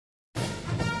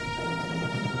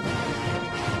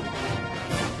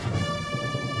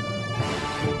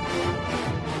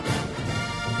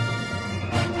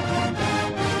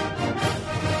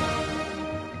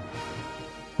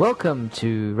Welcome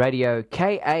to Radio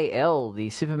KAL,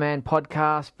 the Superman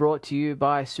podcast brought to you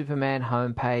by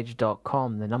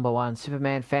SupermanHomepage.com, the number one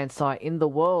Superman fan site in the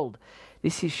world.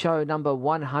 This is show number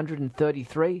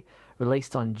 133,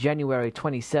 released on January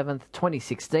 27th,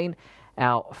 2016,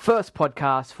 our first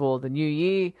podcast for the new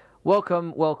year.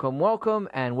 Welcome, welcome, welcome,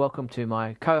 and welcome to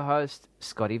my co-host,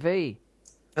 Scotty V.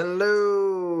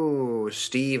 Hello,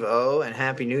 Steve O, and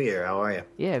Happy New Year. How are you?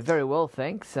 Yeah, very well,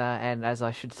 thanks. And as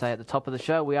I should say at the top of the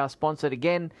show, we are sponsored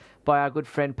again by our good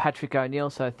friend Patrick O'Neill.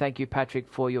 So thank you,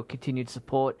 Patrick, for your continued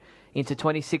support into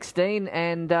 2016.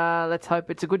 And let's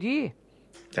hope it's a good year.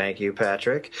 Thank you,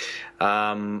 Patrick.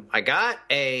 I got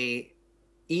a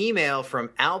email from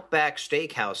Outback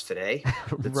Steakhouse today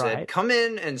that said, come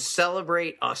in and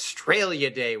celebrate Australia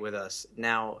Day with us.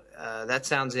 Now, that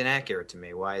sounds inaccurate to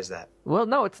me. Why is that? Well,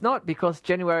 no, it's not, because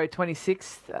January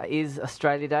 26th is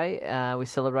Australia Day. We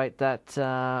celebrate that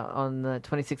on the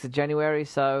 26th of January.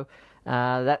 So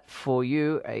that for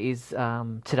you is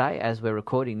today as we're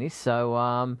recording this. So,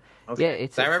 okay.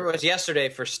 I remember it was yesterday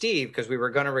for Steve because we were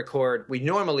going to record. We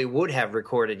normally would have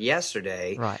recorded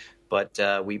yesterday. Right.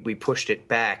 But we pushed it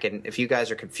back. And if you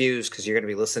guys are confused because you're going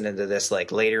to be listening to this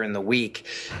like later in the week,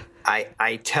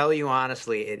 I tell you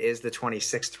honestly, it is the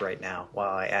 26th right now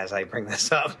as I bring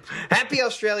this up. Happy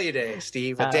Australia Day,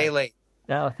 Steve. A day late.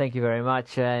 No, thank you very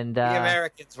much. And the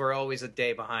Americans were always a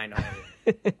day behind on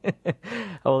you.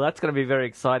 Well, that's going to be very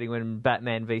exciting when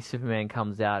Batman v Superman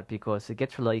comes out, because it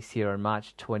gets released here on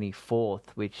March 24th,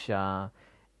 which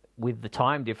with the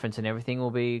time difference and everything will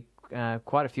be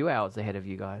quite a few hours ahead of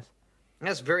you guys.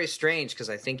 That's very strange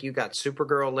because I think you got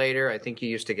Supergirl later. I think you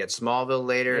used to get Smallville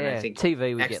later. Yeah, and I think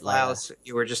TV we get later.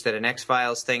 You were just at an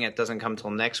X-Files thing. It doesn't come till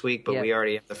next week, but Yep. we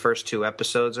already have the first 2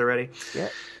 episodes already. Yeah.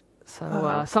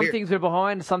 So some things we're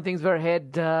behind, some things we're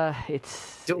ahead.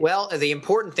 Well, the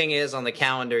important thing is on the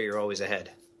calendar, you're always ahead.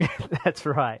 That's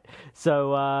right.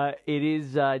 So it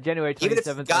is January 27th. Even if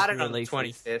you got it on the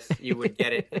releases. 25th, you would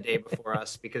get it the day before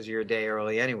us because you're a day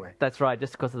early anyway. That's right,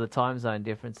 just because of the time zone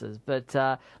differences. But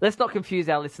let's not confuse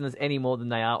our listeners any more than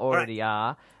they already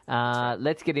are.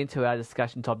 Let's get into our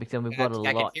discussion topics, and we've got a lot.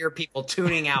 I can hear people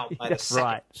tuning out by the second.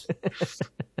 Right.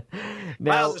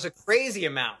 Now, there's a crazy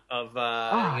amount of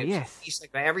yes.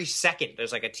 Like every second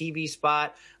there's like a TV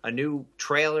spot, a new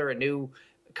trailer, a new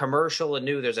commercial,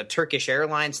 there's a Turkish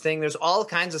Airlines thing. There's all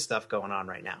kinds of stuff going on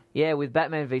right now. Yeah, with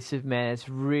Batman v Superman, it's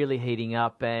really heating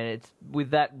up, and it's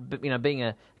with that, being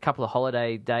a couple of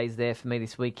holiday days there for me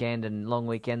this weekend and long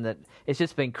weekend, that it's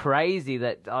just been crazy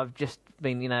that I've just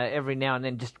been, every now and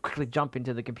then just quickly jump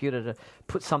into the computer to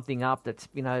put something up that's,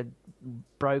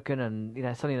 broken and,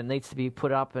 something that needs to be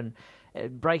put up, and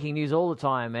breaking news all the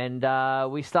time. And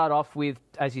we start off with,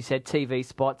 as you said, TV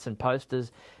spots and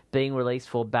posters being released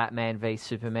for Batman v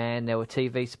Superman. There were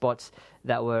TV spots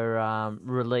that were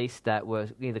released that were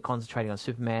either concentrating on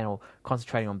Superman or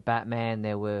concentrating on Batman.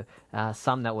 There were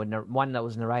some that were one that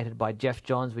was narrated by Jeff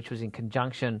Johns, which was in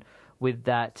conjunction with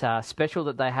that special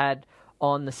that they had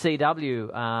on the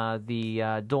CW,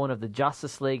 the Dawn of the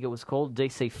Justice League. It was called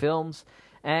DC Films,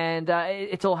 and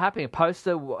it's all happening. A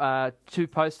poster, 2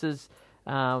 posters.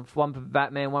 One for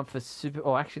Batman, one for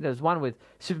actually there's one with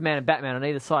Superman and Batman on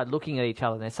either side looking at each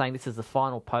other, and they're saying this is the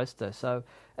final poster. So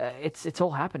it's all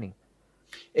happening.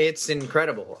 It's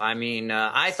incredible. I mean,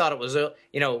 I thought it was, a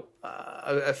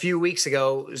few weeks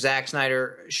ago, Zack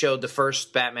Snyder showed the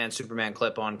first Batman Superman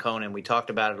clip on Conan. We talked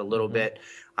about it a little bit.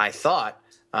 I thought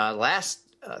last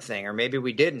thing, or maybe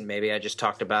we didn't. Maybe I just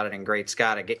talked about it in Great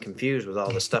Scott. I get confused with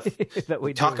all the stuff that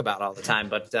we talk about all the time.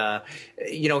 But,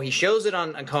 he shows it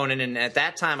on Conan, and at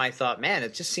that time I thought, man,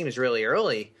 it just seems really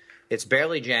early. It's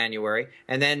barely January.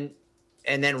 And then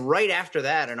right after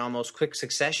that, in almost quick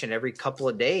succession, every couple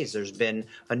of days, there's been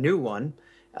a new one.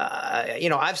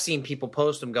 I've seen people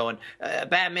post them going,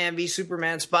 Batman v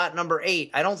Superman spot number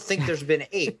 8. I don't think there's been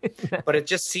 8, but it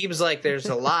just seems like there's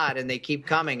a lot, and they keep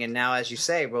coming. And now, as you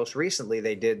say, most recently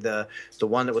they did the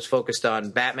one that was focused on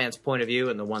Batman's point of view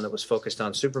and the one that was focused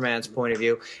on Superman's point of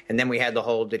view. And then we had the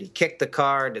whole, did he kick the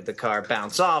car? Did the car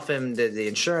bounce off him? Did the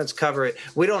insurance cover it?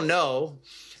 We don't know.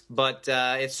 But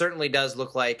it certainly does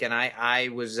look like, and I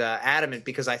was adamant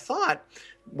because I thought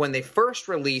when they first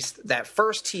released that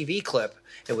first TV clip,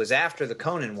 it was after the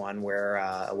Conan one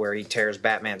where he tears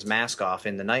Batman's mask off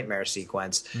in the nightmare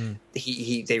sequence.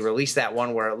 They released that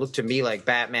one where it looked to me like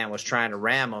Batman was trying to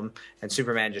ram him and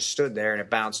Superman just stood there and it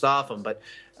bounced off him. But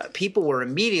people were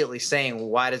immediately saying, well,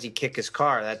 why does he kick his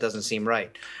car? That doesn't seem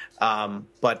right.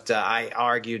 But I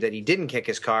argued that he didn't kick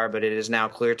his car, but it is now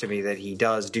clear to me that he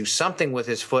does do something with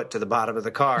his foot to the bottom of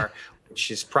the car, which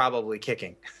is probably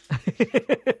kicking.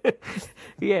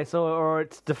 Yes, or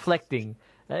it's deflecting.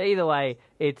 Either way,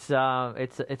 it's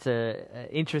a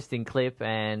interesting clip,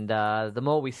 and the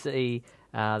more we see,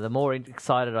 the more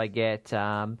excited I get.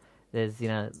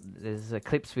 There's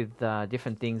clips with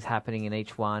different things happening in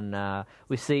each one.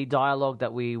 We see dialogue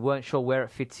that we weren't sure where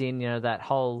it fits in. That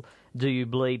whole "Do you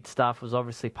bleed" stuff was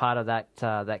obviously part of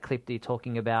that clip that you're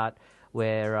talking about,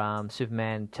 where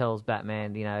Superman tells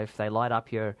Batman, if they light up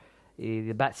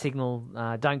the bat signal,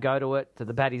 don't go to it.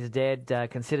 The bat is dead.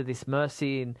 Consider this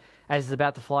mercy. And as he's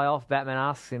about to fly off, Batman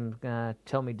asks him,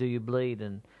 "Tell me, do you bleed?"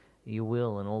 And you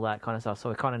will, and all that kind of stuff. So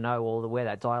we kind of know where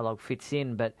that dialogue fits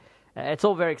in, but. It's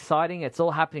all very exciting. It's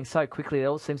all happening so quickly. There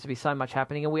all seems to be so much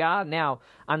happening. And we are now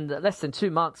under less than 2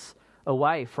 months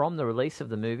away from the release of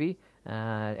the movie,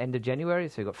 end of January.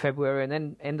 So we've got February and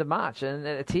then end of March. And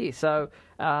it's here. So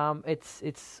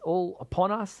it's all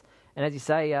upon us. And as you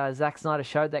say, Zack Snyder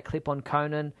showed that clip on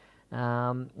Conan.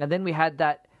 And then we had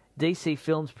that DC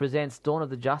Films Presents Dawn of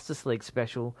the Justice League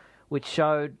special, which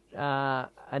showed a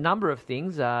number of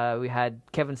things. We had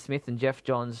Kevin Smith and Jeff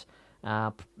Johns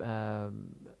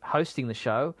hosting the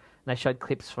show, and they showed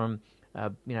clips from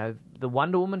the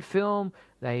Wonder Woman film.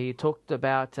 They talked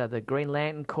about the Green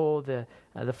Lantern Corps,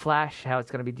 the Flash, how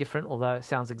it's going to be different, although it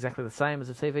sounds exactly the same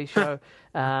as a TV show.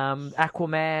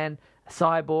 Aquaman,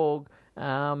 Cyborg,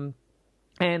 and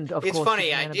of course, it's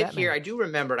funny. Batman. I do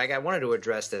remember. I wanted to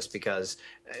address this because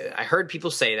I heard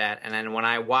people say that, and then when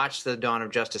I watched the Dawn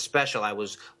of Justice special, I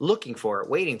was looking for it,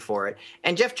 waiting for it,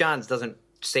 and Jeff Johns doesn't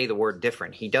say the word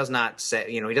different. He does not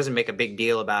say, he doesn't make a big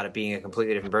deal about it being a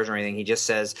completely different version or anything. He just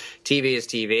says TV is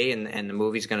TV, and the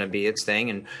movie's going to be its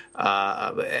thing.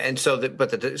 And so,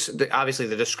 obviously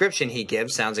the description he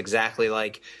gives sounds exactly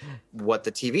like what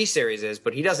the TV series is,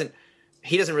 but he doesn't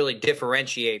really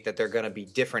differentiate that they're going to be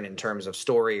different in terms of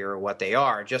story or what they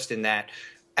are, just in that,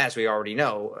 as we already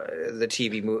know, the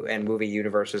TV and movie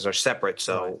universes are separate.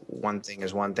 So right. One thing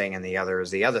is one thing and the other is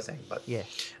the other thing. But yeah.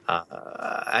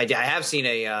 I have seen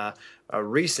a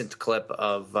recent clip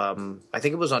of, I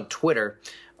think it was on Twitter,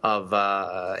 of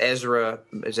Ezra.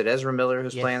 Is it Ezra Miller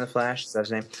who's playing the Flash? Is that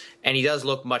his name? And he does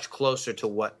look much closer to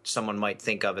what someone might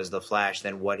think of as the Flash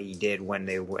than what he did when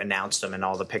they announced him and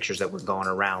all the pictures that were going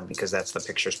around, because that's the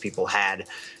pictures people had.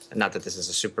 Not that this is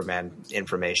a Superman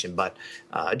information, but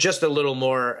just a little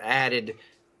more added,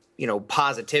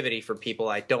 positivity for people.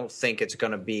 I don't think it's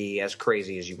going to be as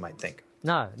crazy as you might think.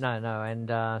 No. And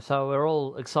so we're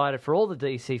all excited for all the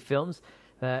DC films.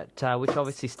 Which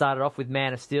obviously started off with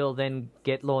Man of Steel, then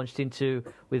get launched into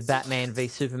with Batman v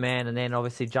Superman, and then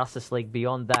obviously Justice League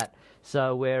beyond that.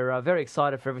 So we're very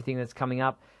excited for everything that's coming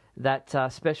up. That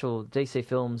special DC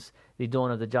Films, The Dawn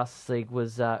of the Justice League,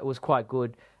 was quite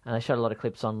good. They showed a lot of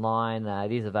clips online.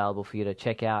 It is available for you to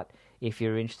check out if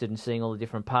you're interested in seeing all the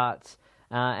different parts.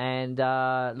 And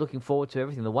looking forward to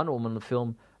everything. The Wonder Woman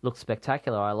film looked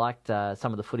spectacular. I liked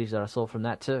some of the footage that I saw from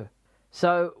that too.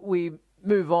 So we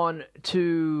move on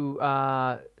to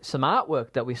some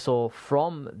artwork that we saw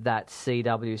from that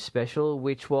CW special,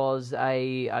 which was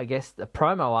a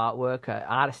promo artwork,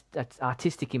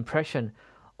 artistic impression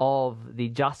of the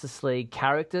Justice League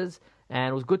characters,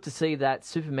 and it was good to see that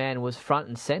Superman was front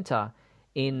and center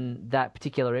in that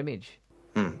particular image.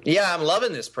 Yeah, I'm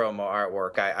loving this promo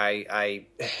artwork.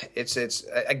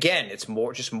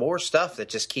 It's more stuff that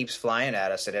just keeps flying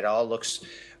at us, and it all looks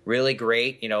really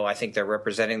great. I think they're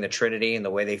representing the Trinity and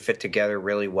the way they fit together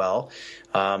really well.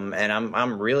 And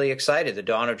I'm really excited. The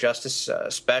Dawn of Justice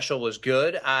special was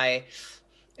good.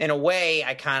 In a way,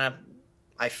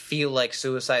 I feel like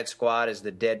Suicide Squad is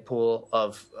the Deadpool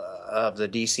of the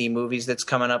DC movies that's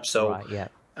coming up. So, right, yeah.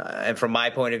 And from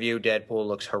my point of view, Deadpool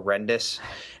looks horrendous.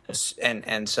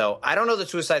 And so I don't know that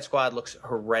Suicide Squad looks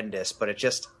horrendous, but it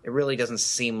really doesn't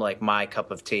seem like my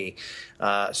cup of tea.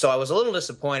 So I was a little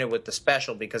disappointed with the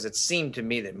special because it seemed to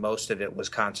me that most of it was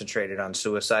concentrated on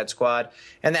Suicide Squad.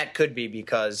 And that could be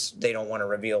because they don't want to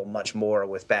reveal much more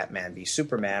with Batman v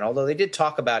Superman, although they did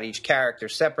talk about each character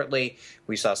separately.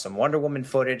 We saw some Wonder Woman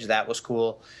footage. That was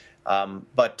cool.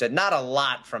 But not a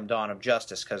lot from Dawn of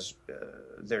Justice because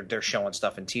they're showing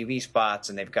stuff in TV spots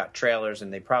and they've got trailers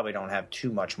and they probably don't have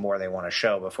too much more they want to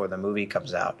show before the movie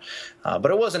comes out. But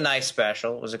it was a nice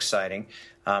special. It was exciting.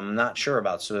 I'm not sure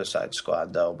about Suicide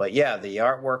Squad, though. But, yeah, the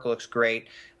artwork looks great.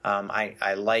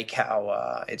 I like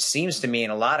how it seems to me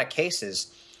in a lot of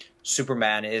cases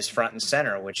Superman is front and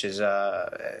center, which is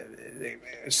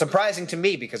surprising to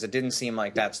me because it didn't seem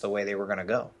like that's the way they were going to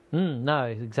go. No,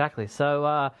 exactly.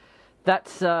 So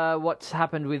that's what's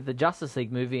happened with the Justice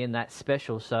League movie in that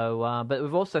special. So, but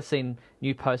we've also seen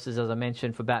new posters, as I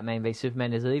mentioned, for Batman v Superman.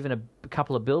 There's even a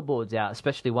couple of billboards out,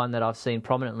 especially one that I've seen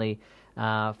prominently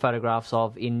photographs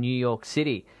of in New York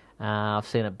City. I've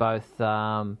seen it both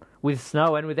with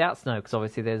snow and without snow, because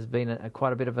obviously there's been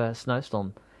quite a bit of a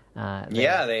snowstorm.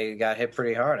 Yeah, they got hit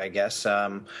pretty hard, I guess.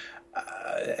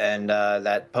 And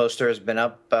that poster has been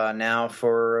up now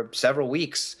for several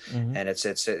weeks, and it's.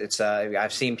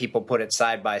 I've seen people put it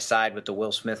side by side with the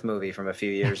Will Smith movie from a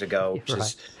few years ago, which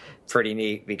is pretty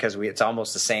neat because it's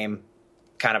almost the same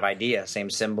kind of idea, same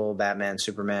symbol, Batman,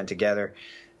 Superman together,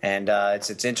 and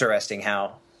it's interesting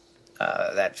how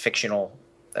that fictional.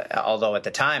 Although at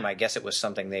the time, I guess it was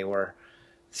something they were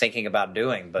thinking about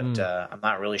doing, but I'm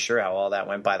not really sure how all that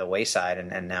went by the wayside,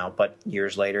 and now, but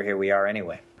years later, here we are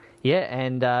anyway. Yeah,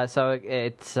 and so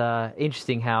it's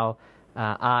interesting how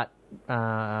art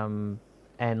and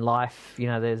life,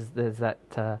 there's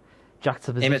that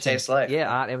juxtaposition. Imitates life. Yeah,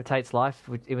 art imitates life,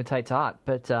 which imitates art,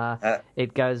 but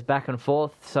it goes back and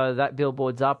forth. So that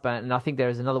billboard's up, and I think there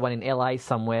is another one in LA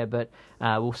somewhere, but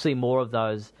we'll see more of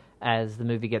those as the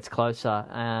movie gets closer.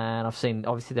 And I've seen,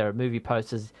 obviously, there are movie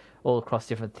posters all across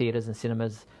different theatres and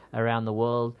cinemas around the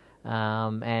world,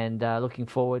 and looking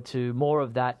forward to more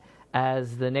of that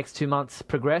as the next 2 months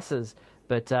progresses.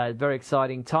 But very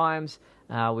exciting times.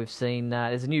 We've seen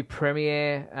there's a new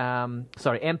premiere,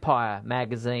 Empire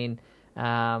magazine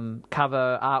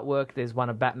cover artwork. There's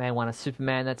one of Batman, one of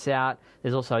Superman that's out.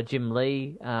 There's also a Jim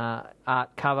Lee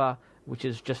art cover, which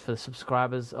is just for the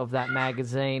subscribers of that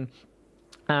magazine.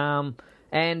 And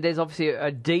there's obviously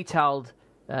a detailed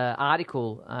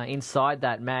article inside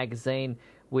that magazine,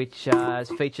 which has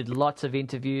featured lots of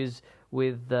interviews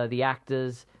with the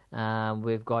actors.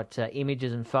 We've got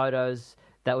images and photos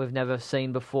that we've never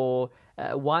seen before.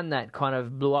 One that kind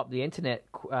of blew up the internet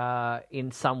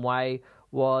in some way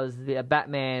was the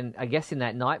Batman, I guess in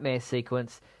that nightmare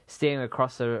sequence, staring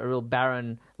across a real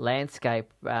barren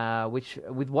landscape, which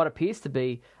with what appears to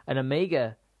be an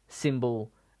Omega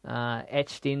symbol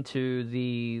etched into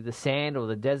the sand or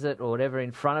the desert or whatever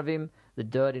in front of him, the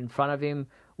dirt in front of him,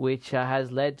 which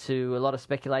has led to a lot of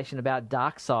speculation about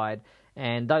Darkseid.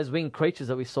 And those winged creatures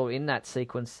that we saw in that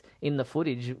sequence in the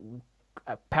footage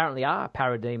apparently are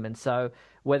parademons. So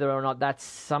whether or not that's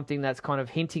something that's kind of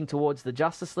hinting towards the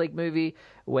Justice League movie,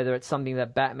 whether it's something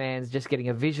that Batman's just getting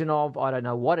a vision of, I don't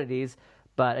know what it is,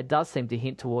 but it does seem to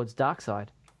hint towards Darkseid.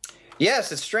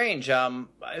 Yes, it's strange. Well,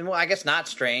 I guess not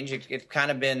strange. It's kind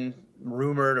of been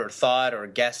rumored or thought or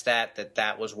guessed at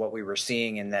that was what we were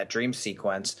seeing in that dream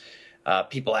sequence.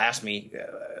 People ask me,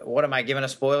 what am I giving a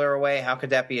spoiler away? How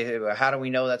could that be? How do we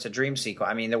know that's a dream sequence?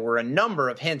 I mean, there were a number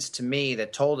of hints to me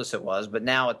that told us it was, but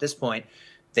now at this point,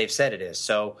 they've said it is.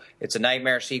 So it's a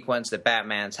nightmare sequence that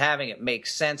Batman's having. It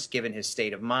makes sense given his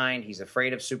state of mind. He's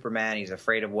afraid of Superman. He's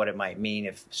afraid of what it might mean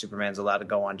if Superman's allowed to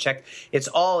go unchecked. It's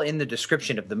all in the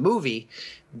description of the movie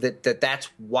that's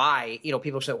why,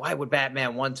 people say, why would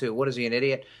Batman want to? What is he, an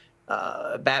idiot?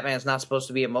 Batman's not supposed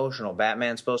to be emotional.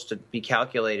 Batman's supposed to be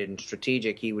calculated and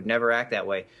strategic. He would never act that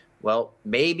way. Well,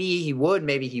 maybe he would,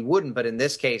 maybe he wouldn't, but in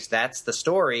this case, that's the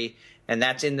story, and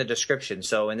that's in the description.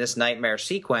 So in this nightmare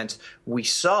sequence, we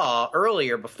saw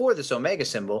earlier, before this Omega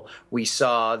symbol, we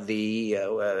saw the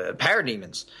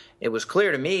parademons. It was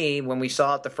clear to me when we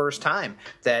saw it the first time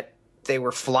that they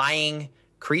were flying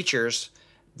creatures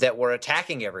that were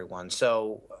attacking everyone.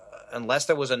 So unless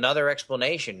there was another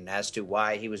explanation as to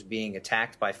why he was being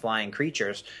attacked by flying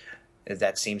creatures,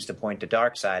 that seems to point to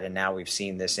Darkseid, and now we've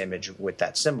seen this image with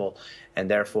that symbol, and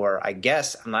therefore, I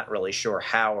guess, I'm not really sure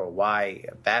how or why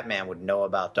Batman would know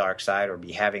about Darkseid or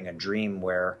be having a dream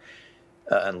where,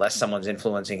 unless someone's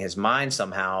influencing his mind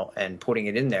somehow and putting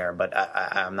it in there, but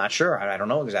I'm not sure. I don't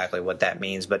know exactly what that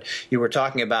means, but you were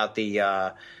talking about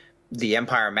the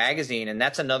Empire magazine, and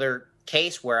that's another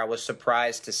case where I was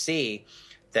surprised to see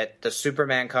that the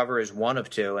Superman cover is 1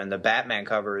 of 2 and the Batman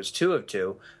cover is 2 of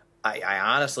 2. I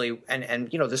honestly,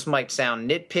 and this might sound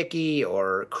nitpicky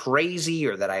or crazy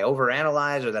or that I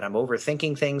overanalyze or that I'm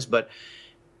overthinking things, but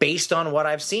based on what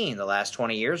I've seen the last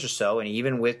 20 years or so, and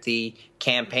even with the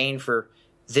campaign for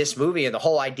this movie and the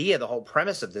whole idea, the whole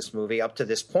premise of this movie up to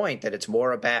this point, that it's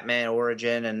more a Batman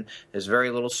origin and there's very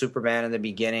little Superman in the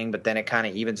beginning, but then it kind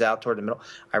of evens out toward the middle.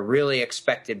 I really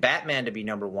expected Batman to be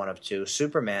number 1 of 2,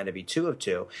 Superman to be 2 of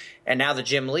 2. And now the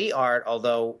Jim Lee art,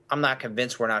 although I'm not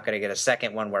convinced we're not going to get a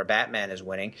second one where Batman is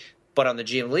winning, but on the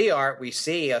Jim Lee art, we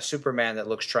see a Superman that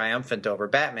looks triumphant over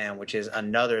Batman, which is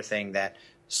another thing that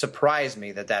surprised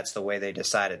me that that's the way they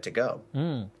decided to go.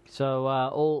 So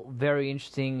all very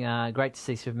interesting. Great to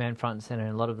see Superman front and center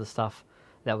in a lot of the stuff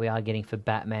that we are getting for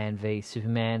Batman v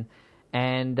Superman.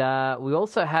 And we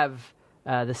also have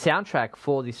the soundtrack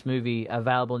for this movie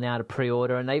available now to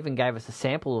pre-order, and they even gave us a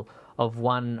sample of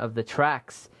one of the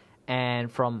tracks, and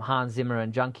from Hans Zimmer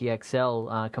and Junkie XL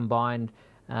combined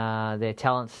their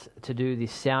talents to do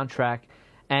this soundtrack.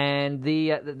 And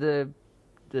the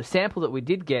sample that we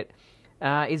did get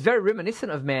is very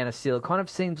reminiscent of Man of Steel. It kind of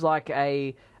seems like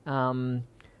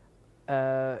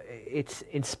it's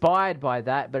inspired by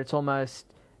that, but it's almost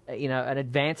an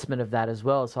advancement of that as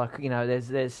well. It's like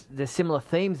there's similar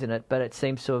themes in it, but it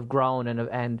seems to have grown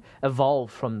and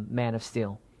evolved from Man of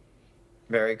Steel.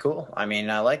 Very cool. I mean,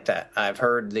 I like that. I've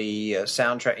heard the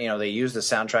soundtrack. They use the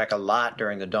soundtrack a lot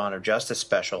during the Dawn of Justice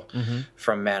special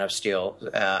from Man of Steel,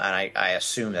 and I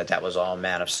assume that was all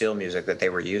Man of Steel music that they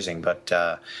were using.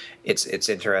 But it's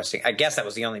interesting. I guess that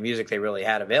was the only music they really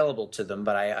had available to them.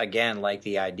 But I again like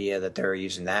the idea that they're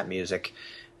using that music,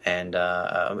 and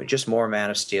just more Man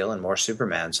of Steel and more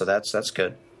Superman. So that's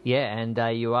good. Yeah, and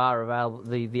you are available.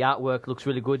 The artwork looks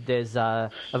really good. There's a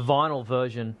vinyl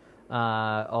version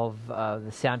of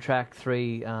the soundtrack,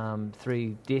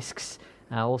 three discs,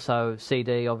 also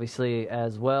CD obviously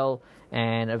as well,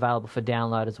 and available for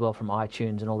download as well from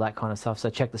iTunes and all that kind of stuff. So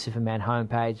check the Superman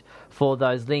homepage for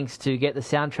those links to get the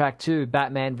soundtrack to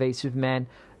Batman v Superman: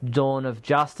 Dawn of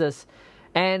Justice.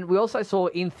 And we also saw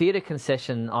in-theater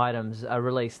concession items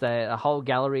released. A whole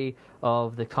gallery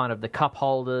of the kind of the cup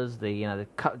holders, the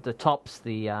tops,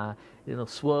 the little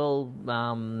swirl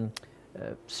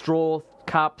straw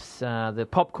cups, the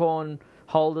popcorn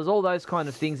holders, all those kind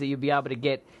of things that you'll be able to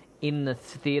get in the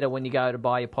theatre when you go to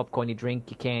buy your popcorn, your drink,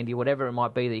 your candy, whatever it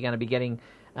might be that you're going to be getting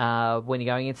when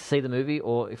you're going in to see the movie.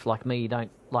 Or if, like me, you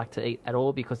don't like to eat at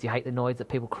all because you hate the noise that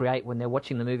people create when they're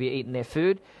watching the movie, eating their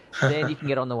food, then you can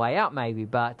get on the way out maybe.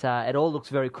 But it all looks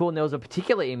very cool. And there was a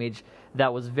particular image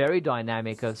that was very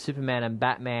dynamic of Superman and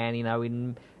Batman,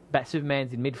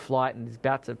 Superman's in mid-flight and is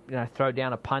about to, throw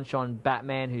down a punch on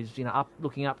Batman, who's,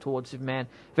 looking up towards Superman.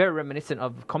 Very reminiscent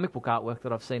of comic book artwork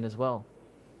that I've seen as well.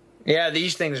 Yeah,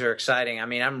 these things are exciting. I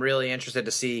mean, I'm really interested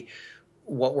to see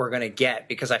what we're going to get,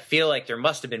 because I feel like there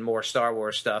must have been more Star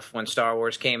Wars stuff when Star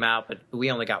Wars came out, but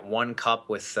we only got one cup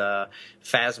with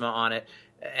Phasma on it.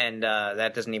 And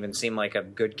that doesn't even seem like a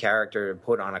good character to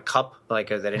put on a cup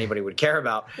that anybody would care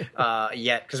about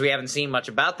yet, because we haven't seen much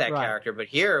about that character. But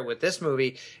here with this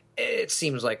movie, it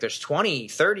seems like there's 20,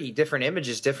 30 different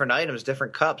images, different items,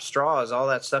 different cups, straws, all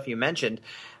that stuff you mentioned.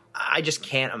 I just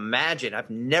can't imagine. I've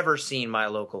never seen my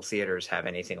local theaters have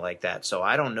anything like that. So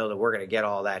I don't know that we're going to get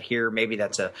all that here. Maybe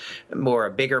that's a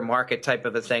bigger market type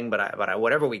of a thing. But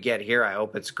whatever we get here, I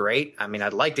hope it's great. I mean,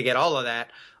 I'd like to get all of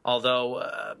that,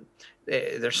 although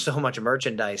there's so much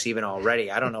merchandise even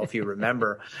already. I don't know if you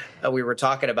remember, we were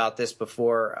talking about this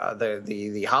before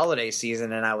the holiday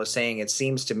season, and I was saying it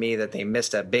seems to me that they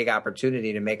missed a big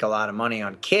opportunity to make a lot of money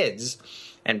on kids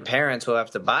and parents who have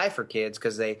to buy for kids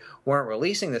because they weren't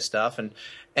releasing this stuff.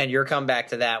 And your comeback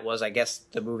to that was, I guess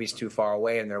the movie's too far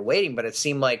away and they're waiting. But it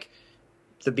seemed like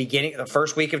the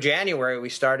first week of January, we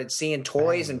started seeing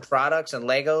toys and products and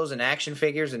Legos and action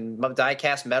figures and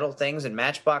die-cast metal things and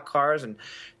Matchbox cars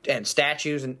and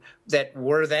statues and that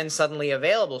were then suddenly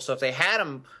available. So if they had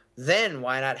them then,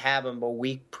 why not have them a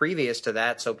week previous to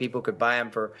that so people could buy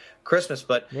them for Christmas?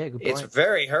 But it's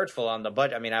very hurtful on the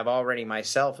budget. I mean, I've already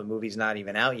myself, a movie's not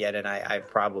even out yet, and I've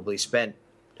probably spent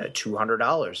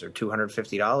 $200 or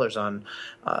 $250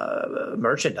 on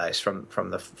merchandise from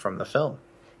the film.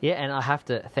 Yeah, and I have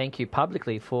to thank you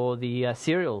publicly for the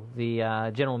cereal.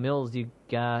 The General Mills, you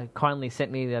kindly sent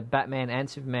me the Batman and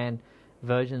Superman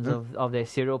versions of their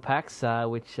cereal packs,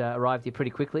 which arrived here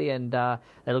pretty quickly, and they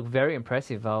look very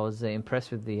impressive. I was impressed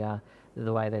with the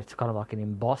way they're kind of like an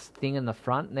embossed thing in the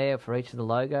front there for each of the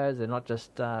logos. They're not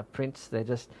just prints; they're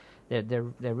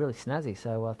really snazzy.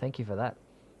 So thank you for that.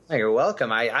 You're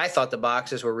welcome. I thought the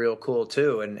boxes were real cool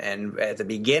too, and at the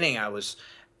beginning I was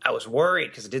worried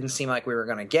because it didn't seem like we were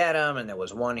going to get them, and there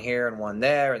was one here and one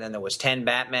there, and then there was 10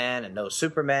 Batman and no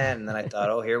Superman, and then I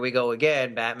thought, oh, here we go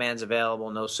again. Batman's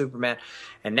available, no Superman.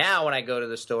 And now when I go to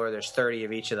the store, there's 30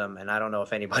 of each of them, and I don't know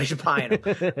if anybody's buying them,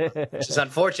 which is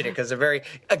unfortunate because they're very,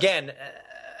 again,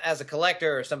 as a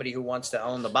collector or somebody who wants to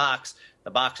own the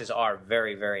boxes are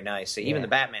very, very nice. So even the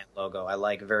Batman logo I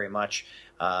like very much.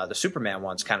 The Superman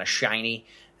one's kind of shiny.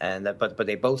 But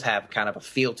they both have kind of a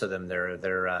feel to them.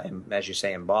 They're as you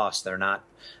say, embossed. They're not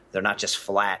just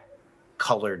flat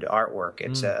colored artwork.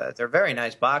 It's they're very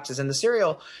nice boxes. And the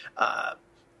cereal, I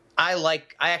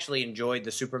actually enjoyed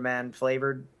the Superman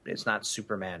flavored. It's not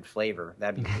Superman flavor.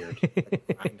 That'd be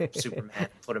weird. Superman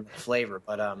put them in flavor,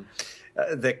 but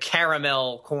the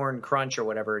caramel corn crunch or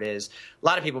whatever it is. A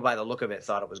lot of people by the look of it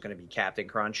thought it was going to be Captain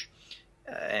Crunch.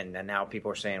 and now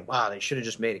people are saying, wow, they should have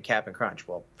just made it Cap'n Crunch.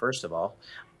 Well, first of all,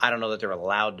 I don't know that they're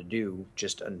allowed to do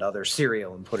just another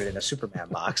cereal and put it in a Superman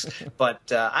box.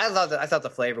 But I thought the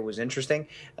flavor was interesting.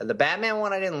 The Batman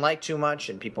one I didn't like too much,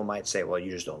 and people might say, well, you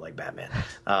just don't like Batman.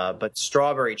 But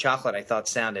strawberry chocolate I thought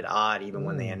sounded odd even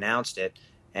when they announced it.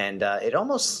 And it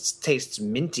almost tastes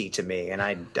minty to me, and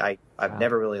I've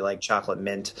never really liked chocolate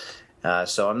mint.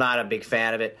 So I'm not a big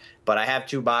fan of it, but I have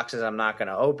 2 boxes I'm not going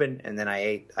to open, and then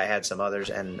I had some others,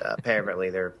 and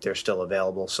apparently they're still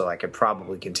available, so I could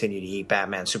probably continue to eat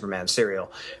Batman, Superman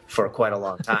cereal for quite a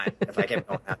long time if I kept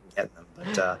going out and getting them.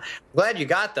 But I'm glad you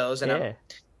got those, and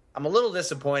I'm a little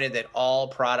disappointed that all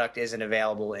product isn't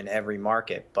available in every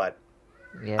market, but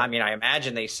I mean, I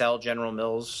imagine they sell General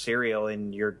Mills cereal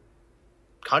in your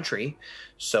country,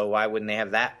 so why wouldn't they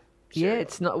have that? Cereal. Yeah,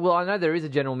 it's not. Well, I know there is a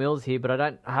General Mills here,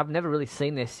 but I've never really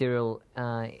seen their cereal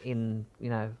in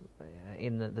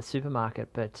the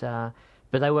supermarket. But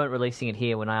they weren't releasing it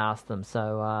here when I asked them.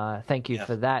 So thank you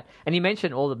for that. And you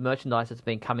mentioned all the merchandise that's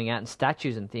been coming out and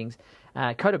statues and things.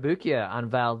 Kotobukiya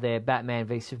unveiled their Batman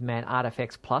v Superman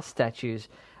Artifacts Plus statues.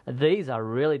 These are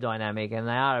really dynamic and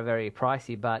they are very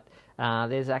pricey, but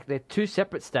they're 2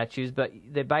 separate statues, but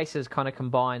their bases kind of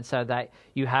combine so that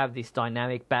you have this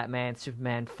dynamic Batman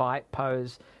Superman fight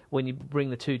pose when you bring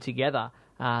the 2 together.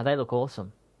 They look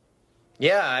awesome.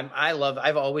 Yeah,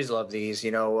 I've always loved these.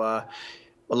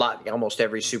 Almost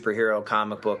every superhero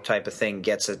comic book type of thing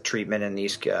gets a treatment in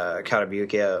these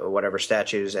Kotobukiya or whatever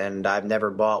statues, and I've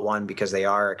never bought one because they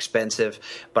are expensive,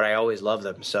 but I always love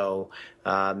them. So,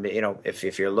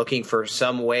 if you're looking for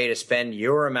some way to spend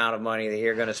your amount of money that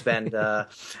you're going to spend on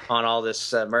all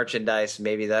this merchandise,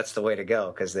 maybe that's the way to go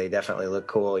because they definitely look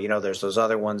cool. There's those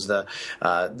other ones, the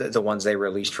ones they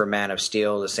released for Man of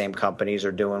Steel. The same companies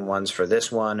are doing ones for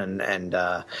this one, and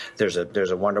there's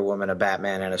a Wonder Woman, a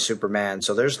Batman, and a Superman.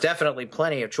 So there's definitely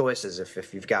plenty of choices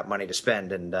if you've got money to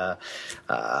spend. And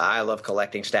I love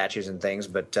collecting statues and things,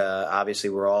 but obviously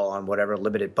we're all on whatever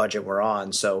limited budget we're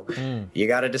on. So you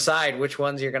got to decide which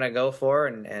ones you're going to go for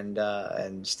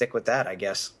and stick with that, I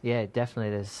guess. Yeah,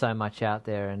 definitely. There's so much out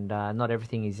there, and not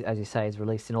everything is, as you say, is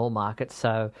released in all markets.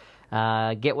 So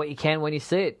get what you can when you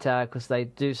see it, because they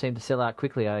do seem to sell out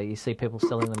quickly. You see people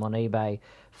selling them on eBay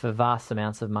for vast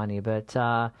amounts of money, but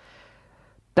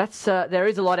there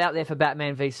is a lot out there for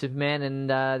Batman v Superman, and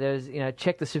there's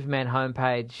check the Superman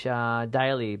homepage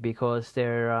daily because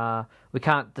we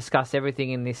can't discuss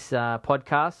everything in this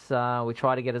podcast. We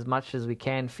try to get as much as we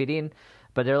can fit in,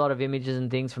 but there are a lot of images and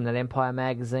things from that Empire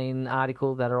magazine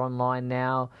article that are online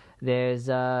now. There's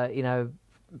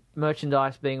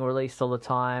merchandise being released all the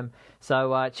time,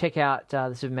 so check out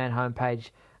the Superman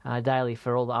homepage daily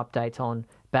for all the updates on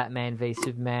Batman v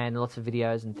Superman, lots of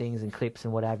videos and things and clips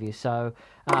and what have you. So,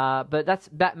 but that's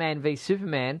Batman v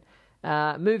Superman.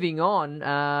 Moving on,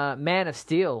 Man of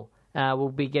Steel will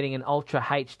be getting an Ultra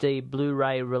HD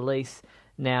Blu-ray release.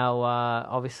 Now,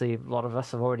 obviously, a lot of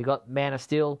us have already got Man of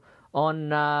Steel on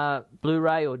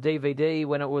Blu-ray or DVD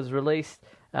when it was released,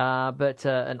 but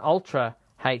an Ultra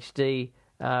HD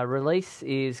release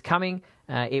is coming.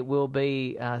 It will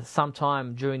be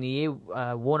sometime during the year.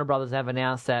 Warner Brothers have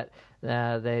announced that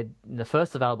the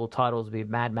first available titles will be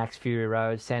Mad Max Fury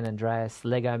Road, San Andreas,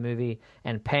 Lego Movie,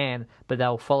 and Pan, but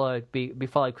they'll be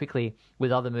followed quickly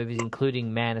with other movies,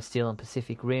 including Man of Steel and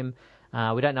Pacific Rim.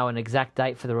 We don't know an exact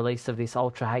date for the release of this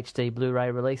Ultra HD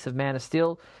Blu-ray release of Man of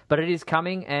Steel, but it is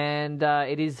coming, and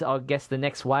it is, I guess, the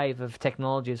next wave of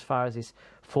technology as far as this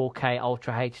 4K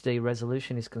Ultra HD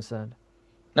resolution is concerned.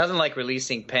 Nothing like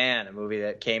releasing Pan, a movie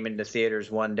that came into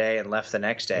theaters one day and left the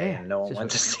next day, and no one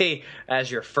went to see as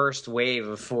your first wave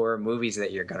of 4 movies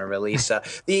that you're going to release.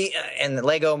 And the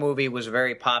Lego Movie was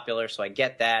very popular, so I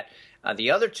get that.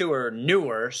 The other 2 are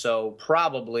newer, so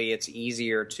probably it's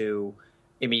easier to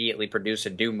immediately produce a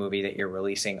new movie that you're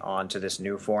releasing onto this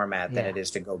new format than it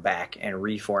is to go back and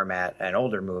reformat an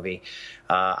older movie.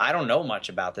 I don't know much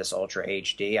about this Ultra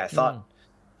HD. I thought...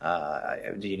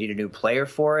 do you need a new player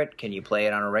for it? Can you play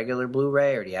it on a regular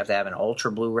Blu-ray, or do you have to have an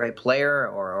Ultra Blu-ray player?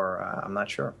 Or I'm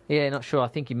not sure. Yeah, not sure. I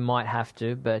think you might have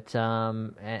to, but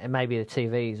and maybe the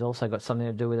TV's also got something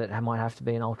to do with it. It might have to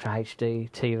be an Ultra HD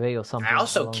TV or something. I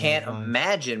also can't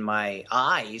imagine my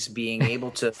eyes being able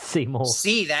to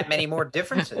see that many more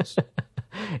differences.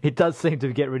 It does seem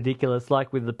to get ridiculous,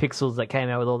 like with the pixels that came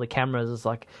out with all the cameras. It's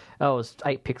like, oh, it's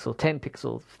 8 pixel, 10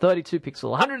 pixel, 32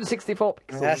 pixel, 164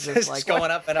 pixels. That's it's like, going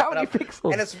up and up and up.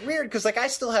 Pixels? And it's weird because I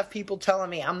still have people telling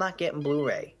me I'm not getting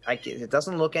Blu-ray. It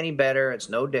doesn't look any better. It's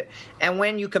no and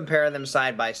when you compare them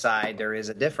side by side, there is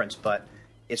a difference, but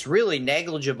it's really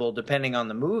negligible depending on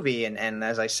the movie. And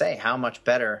as I say, how much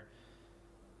better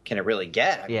can it really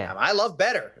get? I mean, Yeah. I love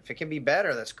better. If it can be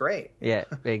better, that's great. Yeah,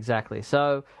 exactly.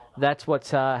 So that's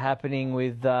what's happening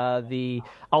with the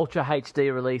Ultra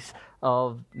HD release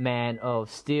of Man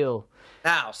of Steel.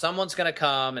 Now, someone's going to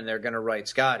come and they're going to write,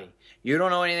 Scotty, you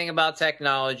don't know anything about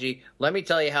technology. Let me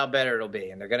tell you how better it'll be.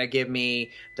 And they're going to give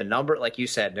me the number, like you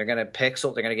said, they're going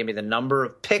to give me the number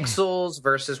of pixels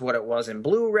versus what it was in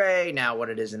Blu-ray, now what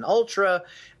it is in Ultra.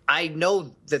 I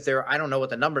know that I don't know what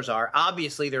the numbers are.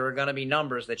 Obviously, there are going to be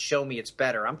numbers that show me it's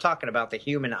better. I'm talking about the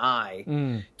human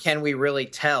eye. Can we really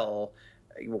tell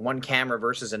one camera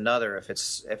versus another if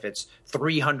it's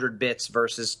 300 bits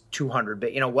versus 200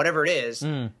 bits, whatever it is?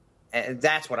 And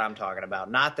that's what I'm talking about.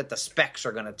 Not that the specs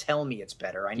are going to tell me it's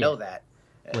better. I know that.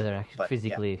 Whether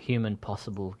physically human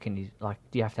possible, do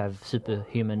you have to have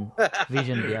superhuman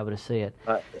vision to be able to see it?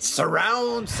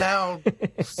 Surround sound.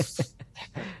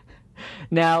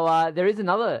 Now, there is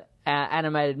another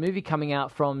animated movie coming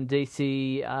out from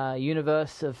DC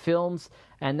Universe of films,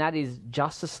 and that is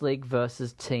Justice League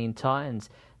versus Teen Titans.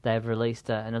 They've released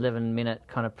an 11-minute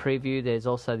kind of preview. There's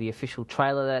also the official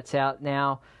trailer that's out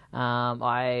now.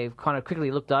 I kind of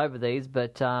quickly looked over these,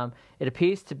 but it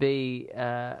appears to be,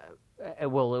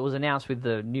 it was announced with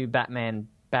the new Batman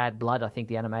Bad Blood, I think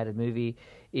the animated movie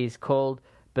is called,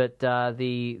 but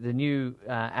the new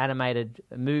animated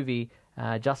movie,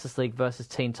 Justice League versus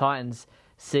Teen Titans,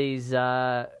 sees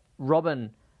Robin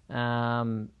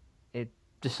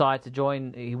decide to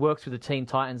join. He works with the Teen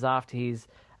Titans after his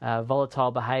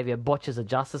volatile behavior botches a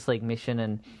Justice League mission,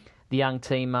 and the young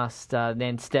team must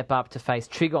then step up to face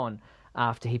Trigon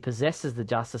after he possesses the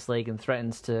Justice League and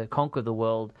threatens to conquer the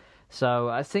world. So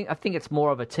I think it's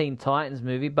more of a Teen Titans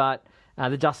movie, but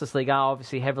the Justice League are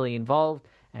obviously heavily involved,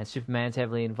 and Superman's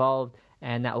heavily involved,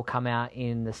 and that will come out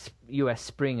in the US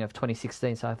spring of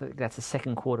 2016. So I think that's the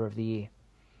second quarter of the year.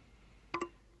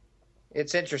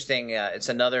 It's interesting. When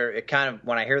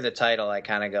I hear the title, I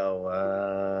kind of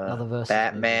go,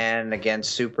 Batman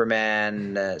against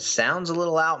Superman sounds a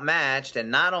little outmatched.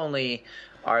 And not only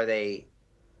are they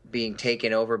being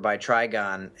taken over by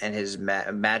Trigon and his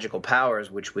magical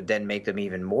powers, which would then make them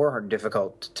even more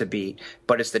difficult to beat,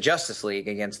 but it's the Justice League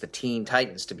against the Teen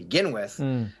Titans to begin with.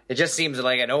 It just seems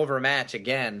like an overmatch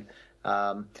again.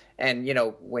 And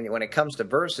when it comes to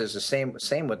versus, the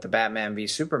same with the Batman v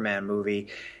Superman movie.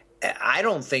 I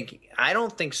don't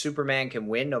think Superman can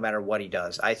win no matter what he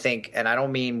does. I think, and I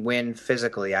don't mean win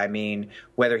physically. I mean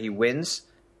whether he wins,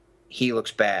 he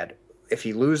looks bad. If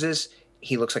he loses,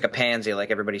 he looks like a pansy,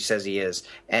 like everybody says he is.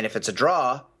 And if it's a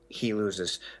draw, he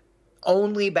loses.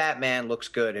 Only Batman looks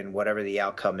good in whatever the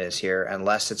outcome is here,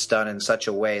 unless it's done in such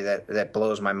a way that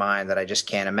blows my mind that I just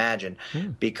can't imagine.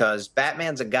 Because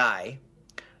Batman's a guy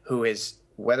who is,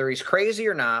 whether he's crazy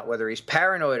or not, whether he's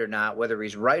paranoid or not, whether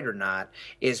he's right or not,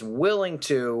 is willing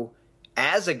to,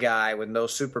 as a guy with no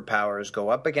superpowers, go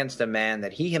up against a man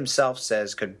that he himself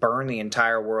says could burn the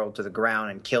entire world to the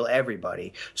ground and kill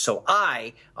everybody. So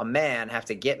I, a man, have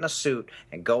to get in a suit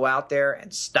and go out there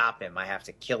and stop him. I have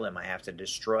to kill him. I have to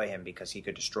destroy him because he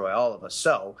could destroy all of us.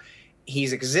 So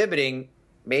he's exhibiting,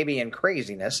 maybe in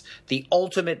craziness, the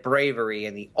ultimate bravery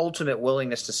and the ultimate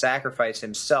willingness to sacrifice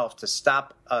himself to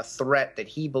stop a threat that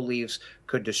he believes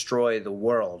could destroy the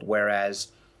world. Whereas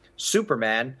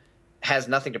Superman has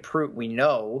nothing to prove. We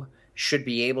know should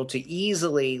be able to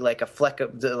easily, like a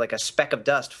speck of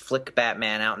dust, flick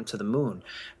Batman out into the moon.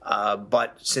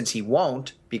 But since he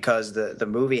won't, because the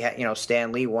movie,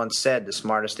 Stan Lee once said the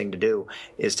smartest thing to do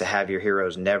is to have your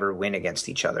heroes never win against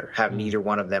each other, have neither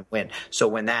one of them win. So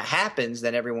when that happens,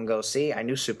 then everyone goes, see, I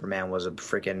knew Superman was a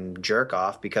freaking jerk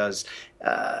off because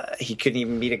he couldn't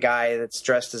even beat a guy that's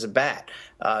dressed as a bat.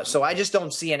 So I just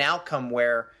don't see an outcome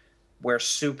where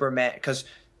Superman, because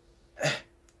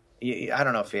I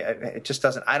don't know if it just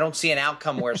doesn't. I don't see an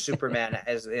outcome where Superman,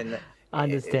 as in, I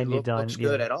understand you don't. Looks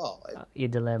good at all. Your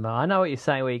dilemma. I know what you're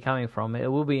saying. Where you're coming from. It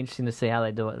will be interesting to see how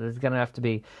they do it. There's going to have to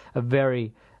be a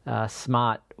very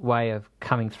smart way of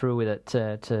coming through with it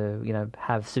to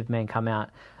have Superman come out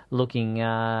looking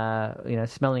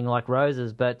smelling like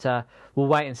roses. But we'll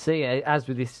wait and see. As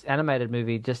with this animated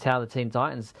movie, just how the Teen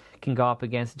Titans can go up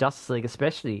against Justice League,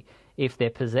 especially if they're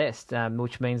possessed,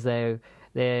 which means they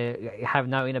have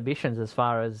no inhibitions as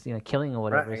far as killing or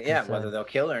whatever. Right, yeah, whether they'll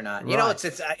kill or not. Right.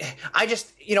 I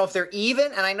just if they're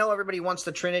even, and I know everybody wants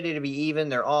the Trinity to be even,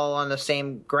 they're all on the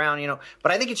same ground,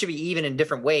 but I think it should be even in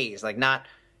different ways. Like, not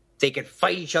they could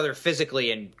fight each other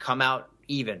physically and come out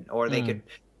even, or they could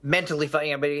mentally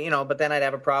fight. But then I'd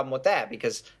have a problem with that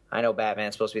because I know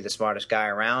Batman's supposed to be the smartest guy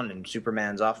around, and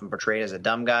Superman's often portrayed as a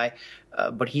dumb guy,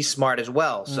 but he's smart as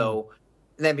well. So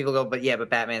then people go, but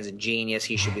Batman's a genius.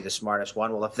 He should be the smartest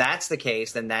one. Well, if that's the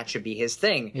case, then that should be his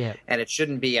thing. Yeah. And it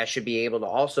shouldn't be, I should be able to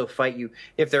also fight you.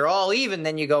 If they're all even,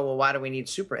 then you go, well, why do we need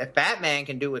If Batman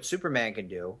can do what Superman can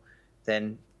do,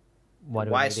 then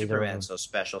why is Superman so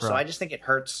special? Right. So I just think it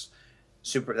hurts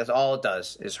that's all it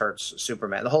does, is hurts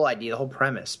Superman. The whole idea, the whole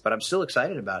premise. But I'm still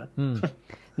excited about it.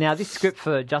 Now, this script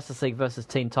for Justice League versus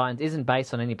Teen Titans isn't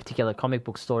based on any particular comic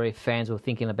book story if fans were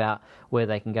thinking about where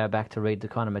they can go back to read the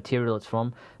kind of material it's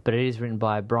from, but it is written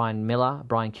by Brian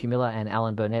Q. Miller, and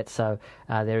Alan Burnett, so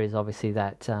there is obviously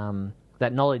that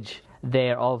knowledge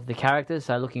there of the characters,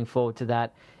 so looking forward to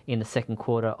that in the second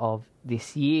quarter of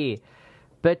this year.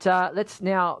 But let's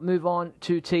now move on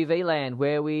to TV Land,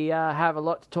 where we have a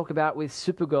lot to talk about with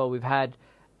Supergirl. We've had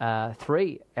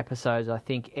 3 episodes, I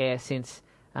think, air since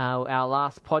our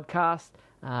last podcast.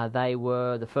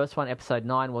 The first one, episode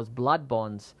 9, was Blood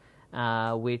Bonds,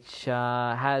 which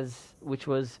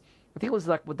was, I think it was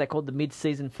like what they called the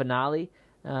mid-season finale,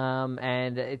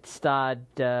 and it starred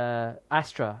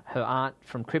Astra, her aunt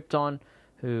from Krypton,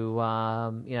 who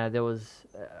there was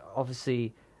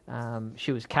obviously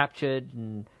she was captured,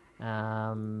 and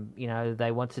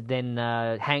they wanted, then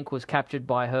Hank was captured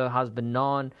by her husband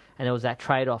Non, and there was that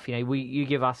trade-off. You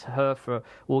give us her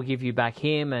we'll give you back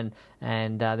him, and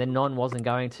then Non wasn't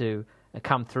going to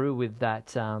come through with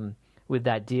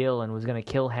that deal and was going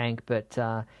to kill Hank. But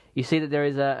you see that there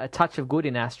is a touch of good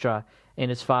in Astra, in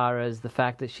as far as the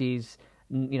fact that she's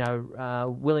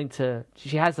willing to.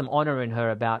 She has some honor in her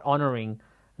about honoring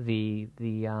the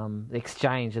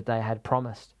exchange that they had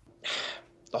promised.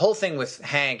 The whole thing with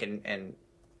Hank and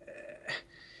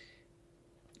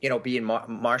being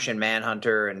Martian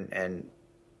Manhunter and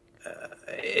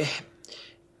it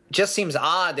just seems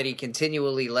odd that he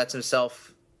continually lets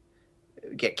himself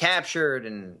get captured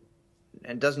and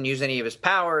doesn't use any of his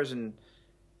powers, and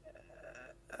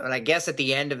I guess at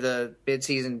the end of the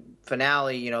mid-season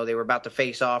finale, they were about to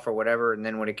face off or whatever, and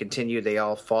then when it continued, they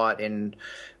all fought in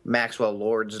Maxwell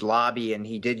Lord's lobby, and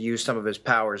he did use some of his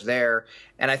powers there.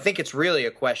 And I think it's really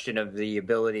a question of the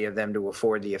ability of them to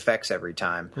afford the effects every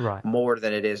time, right, more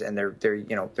than it is, and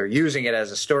they're using it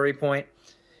as a story point,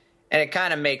 and it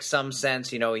kind of makes some sense.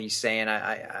 He's saying,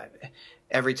 I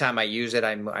every time I use it,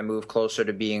 I move closer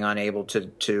to being unable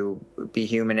to be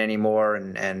human anymore,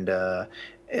 and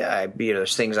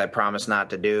there's things I promise not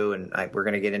to do, and we're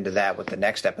going to get into that with the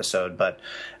next episode. But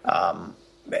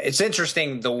it's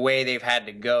interesting the way they've had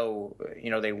to go.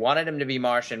 They wanted him to be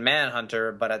Martian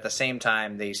Manhunter, but at the same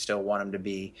time, they still want him to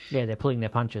be. Yeah, they're pulling their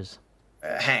punches.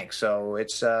 Hank. So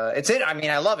it's it. I mean,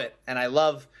 I love it, and I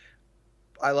love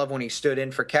when he stood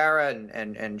in for Kara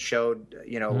and showed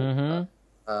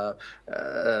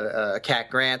Cat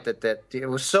Grant that it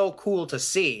was so cool to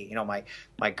see.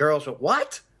 My girls were,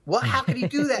 what? What? How could he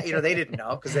do that? They didn't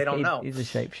know, because they don't know. He's a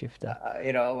shapeshifter.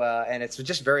 And it's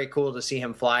just very cool to see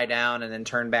him fly down and then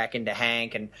turn back into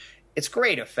Hank. And it's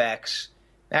great effects.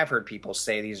 I've heard people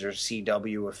say these are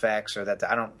CW effects, or that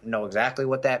I don't know exactly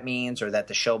what that means, or that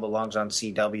the show belongs on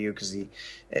CW because the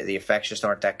effects just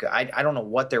aren't that good. I don't know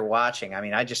what they're watching. I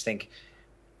mean, I just think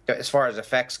as far as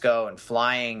effects go and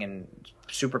flying and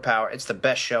superpower, it's the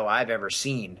best show I've ever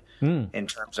seen in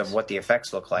terms of what the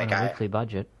effects look like. On a weekly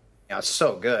budget. It's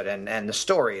so good, and the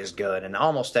story is good, and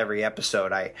almost every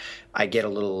episode I get a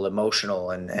little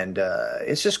emotional, and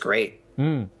it's just great.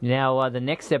 Now, the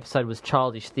next episode was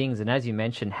Childish Things, and as you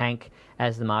mentioned, Hank,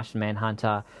 as the Martian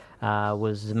Manhunter,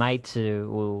 was made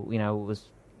to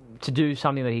do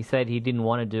something that he said he didn't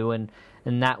want to do, and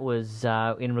that was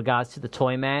in regards to the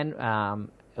Toy Man.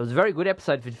 It was a very good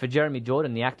episode for Jeremy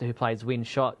Jordan, the actor who plays Win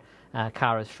Shot,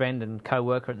 Kara's friend and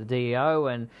co-worker at the DEO,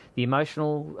 and the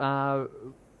emotional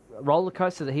roller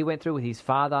coaster that he went through with his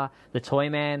father, the Toy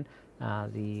Man,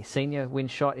 the senior Win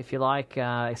Shot, if you like,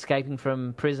 escaping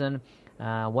from prison,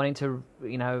 wanting to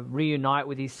reunite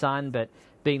with his son, but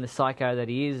being the psycho that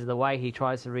he is, the way he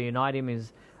tries to reunite him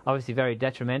is obviously very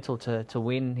detrimental to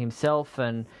Win himself,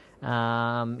 and it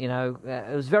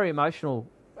was a very emotional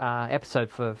episode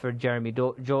for Jeremy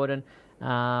Jordan.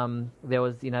 There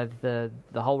was the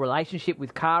whole relationship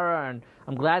with Kara, and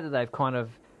I'm glad that they've kind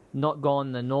of not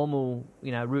gone the normal,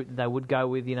 route that they would go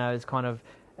with, is kind of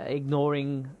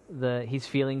ignoring his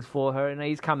feelings for her. And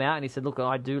he's come out and he said, "Look,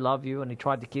 I do love you," and he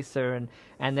tried to kiss her,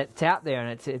 and that's out there,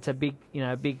 and it's a big,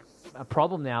 big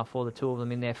problem now for the two of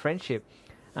them in their friendship.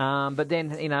 But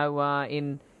then,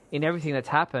 in everything that's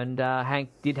happened, Hank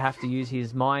did have to use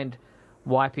his mind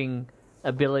wiping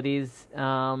abilities,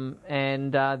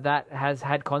 and that has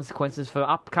had consequences for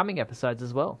upcoming episodes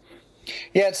as well.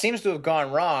 Yeah, it seems to have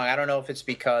gone wrong. I don't know if it's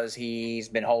because he's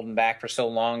been holding back for so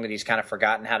long that he's kind of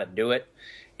forgotten how to do it.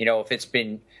 If it's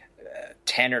been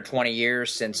 10 or 20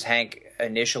 years since Hank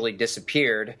initially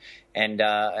disappeared,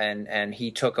 and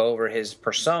he took over his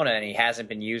persona, and he hasn't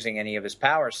been using any of his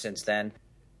powers since then.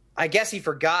 I guess he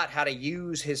forgot how to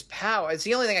use his power. It's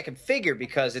the only thing I can figure,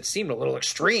 because it seemed a little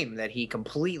extreme that he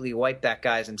completely wiped that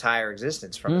guy's entire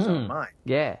existence from his own mind.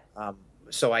 Yeah.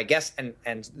 So I guess, and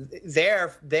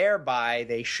thereby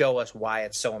they show us why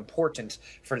it's so important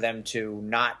for them to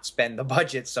not spend the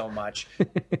budget so much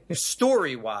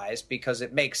story-wise, because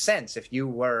it makes sense. If you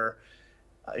were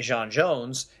J'onn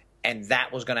J'onzz and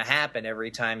that was going to happen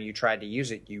every time you tried to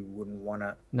use it, you wouldn't want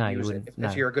to use it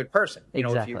if you're a good person.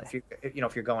 Exactly.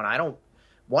 If you're going, I don't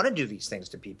want to do these things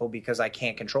to people because I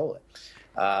can't control it.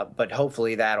 But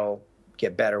hopefully that'll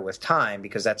get better with time,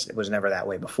 because it was never that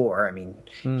way before. I mean,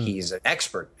 he's an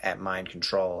expert at mind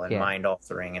control and mind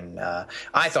altering, and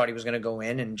I thought he was going to go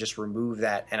in and just remove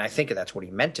that, and I think that's what he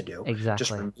meant to do. Exactly.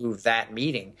 Just remove that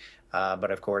meeting.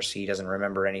 But of course, he doesn't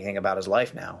remember anything about his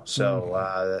life now,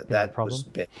 so that was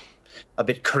a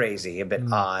bit crazy, a bit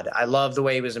odd. I love the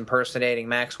way he was impersonating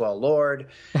Maxwell Lord.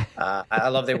 I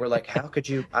love they were like, "How could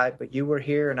you? But you were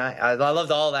here," and I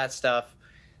loved all that stuff,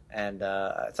 and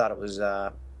I thought it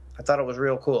was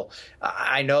real cool.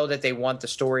 I know that they want the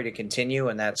story to continue,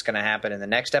 and that's going to happen in the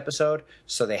next episode,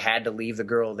 so they had to leave the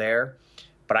girl there.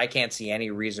 But I can't see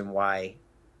any reason why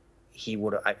he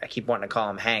would. I keep wanting to call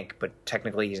him Hank, but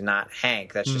technically he's not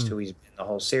Hank. That's just who he's been the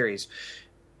whole series.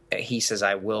 He says,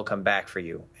 "I will come back for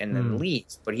you," and then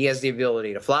leaves. But he has the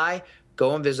ability to fly,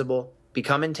 go invisible,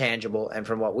 become intangible, and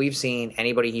from what we've seen,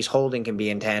 anybody he's holding can be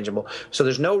intangible. So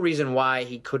there's no reason why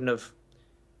he couldn't have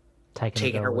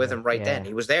taken her with him right then.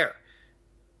 He was there.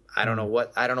 I don't know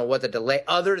what the delay,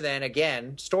 other than,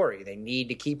 again, story. They need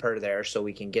to keep her there so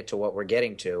we can get to what we're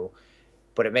getting to.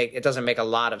 But it doesn't make a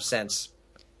lot of sense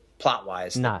plot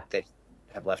wise that they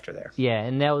have left her there. Yeah,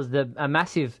 and there was a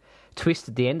massive twist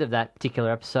at the end of that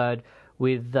particular episode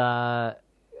with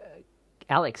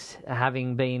Alex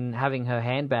having her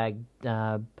handbag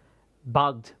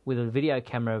bugged with a video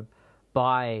camera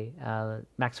by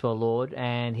Maxwell Lord,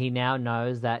 and he now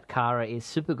knows that Kara is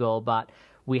Supergirl, but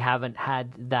we haven't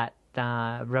had that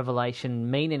revelation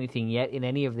mean anything yet in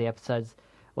any of the episodes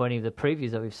or any of the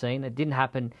previews that we've seen. It didn't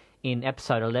happen in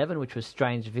episode 11, which was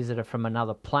Strange Visitor from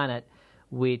Another Planet,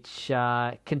 which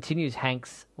continues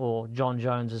Hank's or J'onn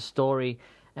J'onzz' story,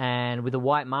 and with the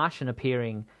White Martian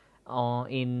appearing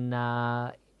in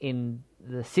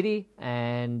the city,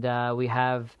 and we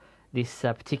have this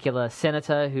particular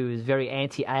senator who is very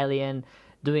anti-alien,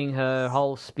 doing her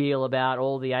whole spiel about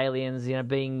all the aliens,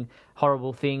 being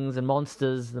horrible things and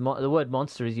monsters. The word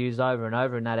monster is used over and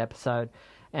over in that episode.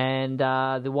 And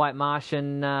the White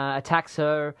Martian attacks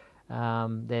her.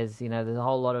 There's a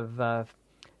whole lot of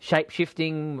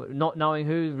shape-shifting, not knowing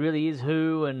who really is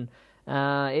who, and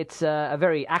it's a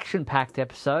very action-packed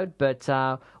episode. But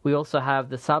we also have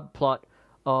the subplot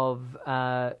of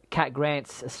Cat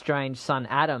Grant's estranged son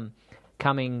Adam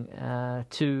coming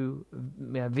to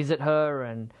visit her,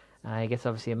 and I guess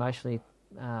obviously emotionally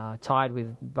tied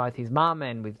with both his mum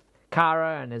and with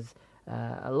Kara, and there's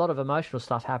a lot of emotional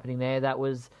stuff happening there that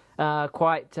was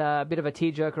quite a bit of a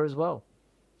tearjerker as well.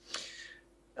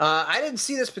 I didn't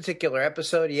see this particular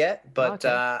episode yet, but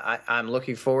okay. I'm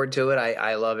looking forward to it.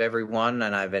 I love everyone,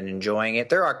 and I've been enjoying it.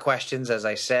 There are questions, as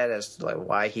I said, as to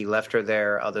why he left her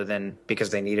there, other than because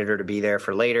they needed her to be there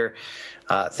for later,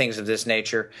 things of this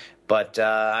nature. But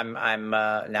I'm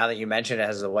now that you mentioned it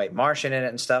has the White Martian in it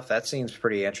and stuff, that seems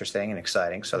pretty interesting and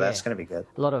exciting. So that's going to be good.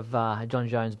 A lot of J'onn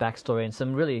J'onzz backstory and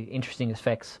some really interesting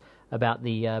effects about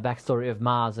the backstory of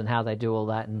Mars and how they do all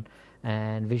that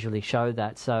and visually show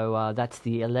that. So that's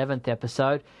the 11th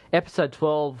episode. Episode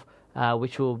 12,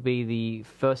 which will be the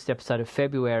first episode of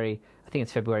February, I think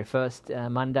it's February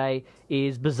 1st, Monday,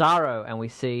 is Bizarro, and we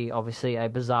see, obviously, a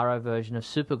Bizarro version of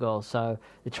Supergirl. So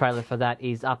the trailer for that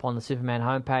is up on the Superman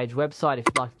homepage website if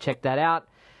you'd like to check that out.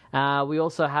 We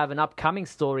also have an upcoming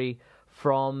story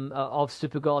of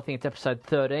Supergirl, I think it's episode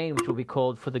 13, which will be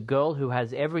called For the Girl Who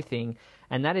Has Everything,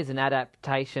 and that is an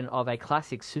adaptation of a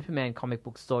classic Superman comic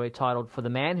book story titled For the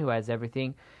Man Who Has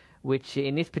Everything, which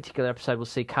in this particular episode will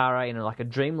see Kara in a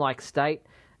dreamlike state,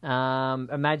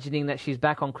 imagining that she's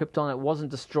back on Krypton. It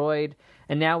wasn't destroyed,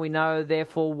 and now we know,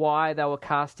 therefore, why they were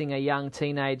casting a young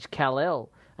teenage Kal-El,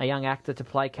 a young actor to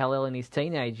play Kal-El in his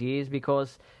teenage years,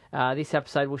 because this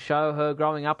episode will show her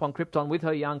growing up on Krypton with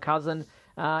her young cousin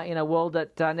in a world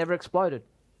that never exploded.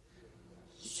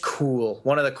 Cool.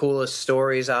 One of the coolest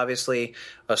stories, obviously,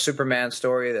 a Superman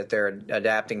story that they're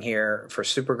adapting here for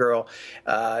Supergirl.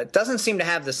 It doesn't seem to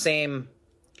have the same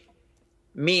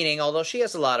meaning, although she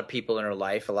has a lot of people in her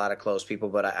life, a lot of close people,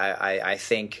 but I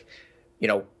think,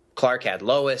 Clark had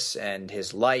Lois and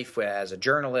his life as a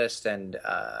journalist, and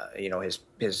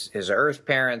his Earth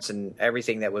parents and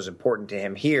everything that was important to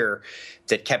him here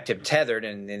that kept him tethered,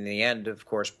 and in the end, of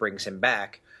course, brings him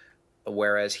back.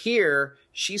 Whereas here,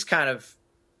 she's kind of,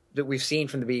 that we've seen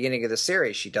from the beginning of the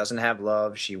series, she doesn't have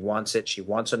love. She wants it. She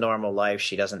wants a normal life.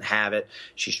 She doesn't have it.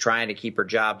 She's trying to keep her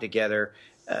job together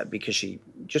because she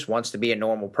just wants to be a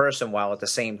normal person while at the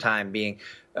same time being.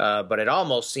 But it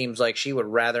almost seems like she would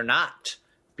rather not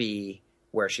be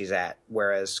where she's at.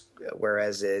 Whereas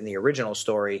in the original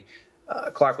story,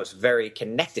 Clark was very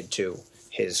connected to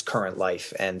his current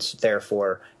life, and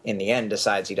therefore, in the end,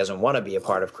 decides he doesn't want to be a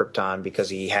part of Krypton because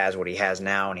he has what he has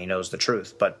now and he knows the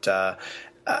truth. But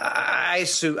I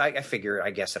figure,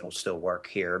 I guess it'll still work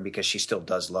here because she still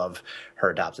does love her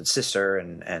adopted sister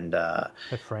and Her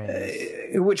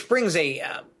friends. which brings a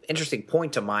interesting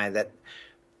point to mind that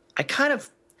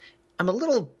I'm a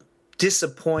little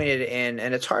disappointed in,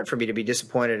 and it's hard for me to be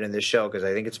disappointed in this show because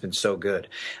I think it's been so good.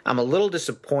 I'm a little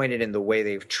disappointed in the way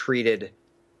they've treated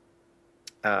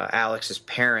Alex's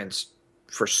parents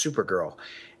for Supergirl.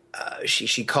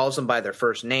 She calls them by their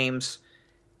first names.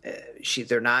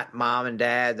 They're not mom and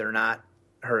dad. They're not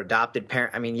her adopted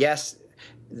parent. I mean, yes,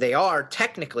 they are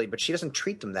technically, but she doesn't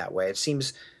treat them that way. It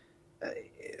seems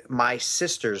my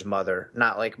sister's mother,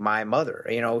 not like my mother.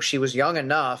 You know, she was young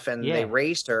enough, and they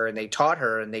raised her, and they taught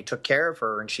her, and they took care of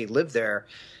her, and she lived there.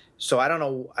 So I don't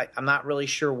know. I'm not really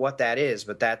sure what that is,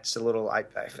 but that's a little. I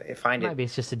find Maybe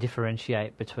it's just to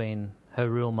differentiate between her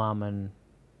real mum and,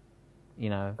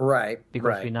 right,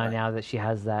 because we know now that she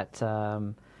has that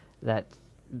that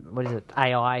what is it,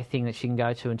 AI thing that she can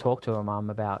go to and talk to her mum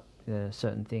about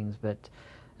certain things. But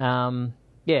it's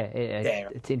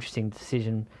an interesting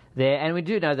decision there. And we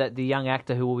do know that the young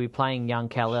actor who will be playing young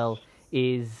Kal-El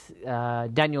is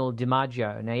Daniel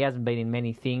DiMaggio. Now, he hasn't been in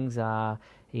many things.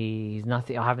 He's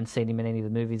nothing. I haven't seen him in any of the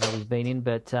movies that he's been in,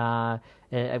 but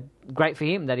great for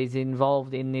him that he's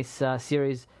involved in this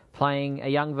series, playing a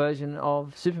young version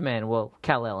of Superman. Well,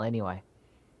 Kal-El anyway.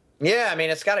 Yeah, I mean,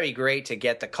 it's got to be great to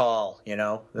get the call,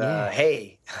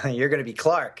 hey, you're going to be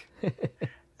Clark. You're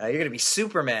going to be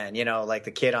Superman, like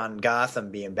the kid on Gotham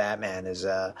being Batman is,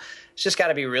 it's just got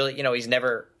to be really, he's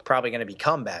never probably going to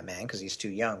become Batman because he's too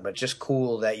young, but just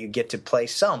cool that you get to play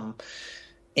some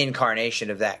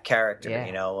incarnation of that character,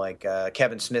 like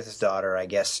Kevin Smith's daughter, I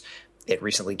guess it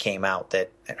recently came out that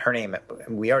her name,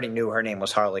 we already knew her name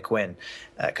was Harley Quinn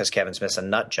because Kevin Smith's a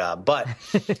nut job, but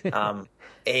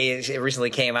it recently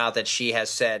came out that she has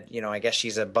said, I guess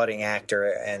she's a budding actor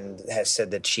and has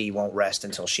said that she won't rest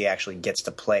until she actually gets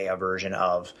to play a version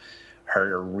of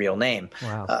her real name,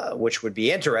 which would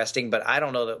be interesting. But I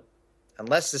don't know that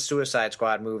unless the Suicide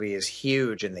Squad movie is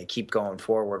huge and they keep going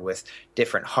forward with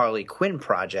different Harley Quinn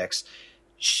projects,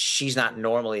 she's not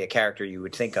normally a character you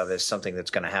would think of as something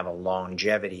that's going to have a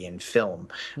longevity in film.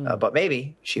 But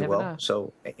maybe she will. Know.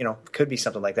 So, could be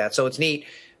something like that. So it's neat.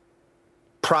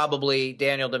 Probably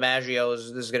Daniel DiMaggio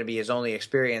this is going to be his only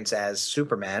experience as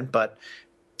Superman, but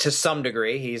to some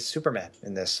degree he's Superman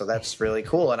in this, so that's really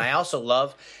cool. And I also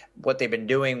love what they've been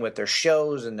doing with their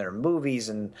shows and their movies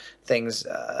and things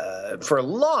for a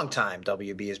long time.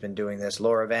 WB has been doing this.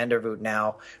 Laura Vandervoot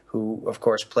now, who of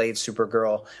course played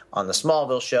Supergirl on the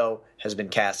Smallville show, has been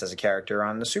cast as a character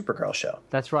on the Supergirl show.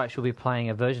 That's right. She'll be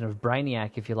playing a version of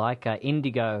Brainiac, if you like.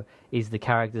 Indigo is the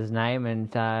character's name,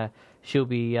 and she'll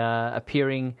be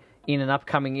appearing in an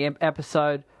upcoming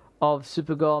episode of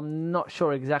Supergirl. I'm not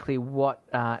sure exactly what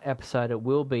episode it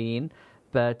will be in,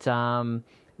 but her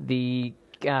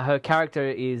character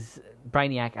is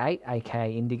Brainiac 8,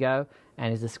 aka Indigo,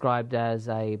 and is described as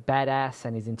a badass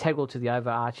and is integral to the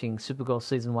overarching Supergirl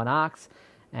Season 1 arcs.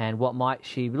 And what might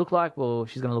she look like? Well,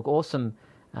 she's going to look awesome,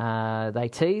 they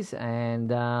tease,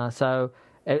 and so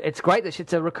it's great that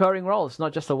it's a recurring role. It's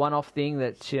not just a one-off thing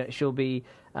that she'll be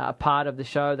a part of the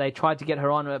show. They tried to get her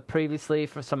on previously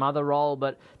for some other role,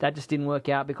 but that just didn't work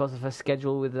out because of her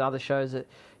schedule with the other shows that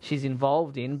she's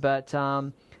involved in. But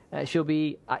she'll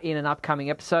be in an upcoming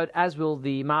episode, as will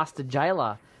the Master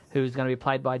Jailer, who's going to be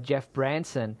played by Jeff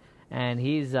Branson. And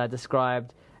he's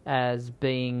described as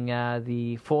being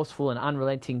the forceful and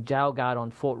unrelenting jail guard on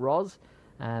Fort Roz.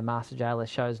 Master Jailer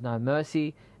shows no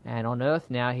mercy. And on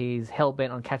Earth now, he's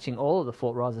hell-bent on catching all of the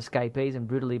Fort Roz escapees and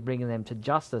brutally bringing them to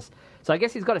justice. So I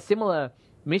guess he's got a similar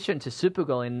mission to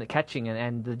Supergirl in the catching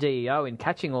and the DEO in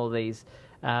catching all these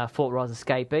Fort Roz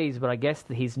escapees, but I guess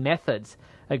his methods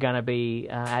are going to be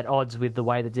at odds with the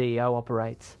way the DEO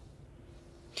operates.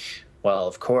 Well,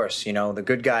 of course, the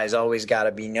good guys always got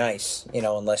to be nice,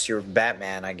 unless you're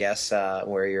Batman, I guess,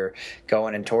 where you're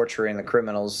going and torturing the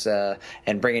criminals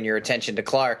and bringing your attention to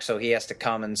Clark. So he has to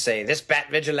come and say, this Bat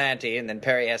vigilante. And then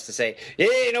Perry has to say,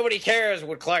 yeah, nobody cares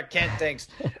what Clark Kent thinks.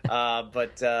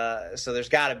 So there's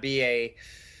got to be a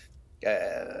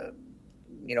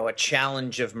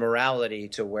challenge of morality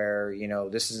to where,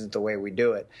 this isn't the way we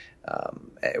do it.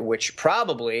 Which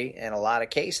probably, in a lot of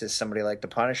cases, somebody like the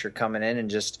Punisher coming in and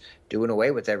just doing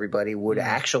away with everybody would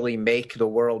actually make the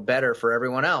world better for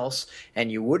everyone else,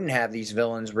 and you wouldn't have these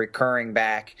villains recurring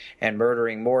back and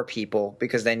murdering more people,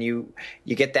 because then you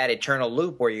get that eternal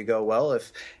loop where you go, well,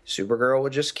 if Supergirl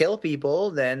would just kill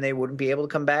people, then they wouldn't be able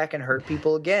to come back and hurt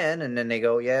people again, and then they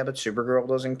go, yeah, but Supergirl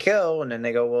doesn't kill, and then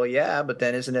they go, well, yeah, but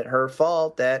then isn't it her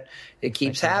fault that it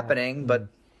keeps happening? But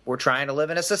we're trying to live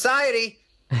in a society.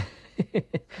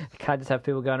 Can't just have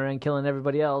people going around killing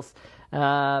everybody else.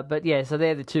 But yeah, so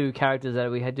they're the two characters that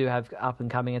we do have up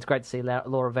and coming. It's great to see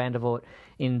Laura Vandervoort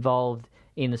involved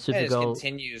in the Supergirl. And it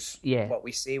continues what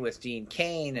we see with Dean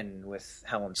Cain and with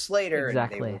Helen Slater.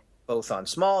 Exactly. And they were both on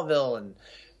Smallville, and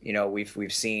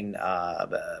we've seen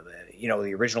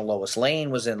the original Lois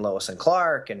Lane was in Lois and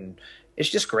Clark, and it's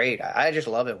just great. I just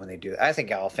love it when they do it. I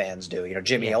think all fans do.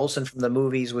 Jimmy Olsen from the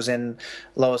movies was in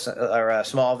Lois or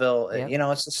Smallville.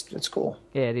 Yep. It's cool.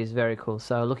 Yeah, it is very cool.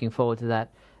 So looking forward to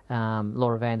that.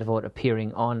 Laura Vandervoort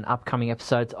appearing on upcoming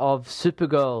episodes of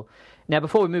Supergirl. Now,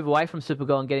 before we move away from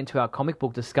Supergirl and get into our comic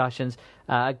book discussions,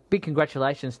 big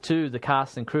congratulations to the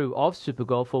cast and crew of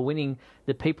Supergirl for winning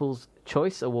the People's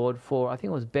Choice Award for, I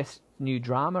think it was Best New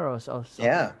Drama or something.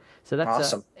 Yeah. So that's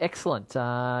awesome. Excellent.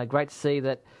 Great to see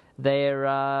that they're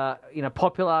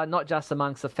popular, not just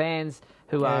amongst the fans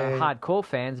who are hardcore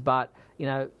fans, but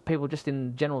people just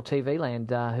in general TV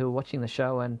land who are watching the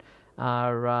show and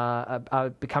are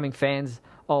becoming fans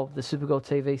of the Supergirl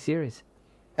TV series.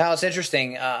 Now, it's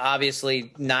interesting.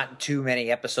 Obviously, not too many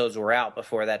episodes were out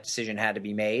before that decision had to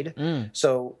be made.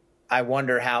 So I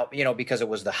wonder how, because it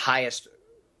was the highest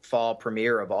fall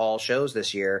premiere of all shows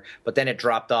this year, but then it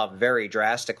dropped off very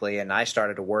drastically, and I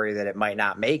started to worry that it might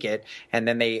not make it, and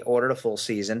then they ordered a full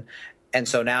season, and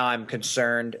so now I'm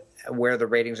concerned where the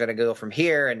ratings are going to go from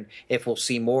here, and if we'll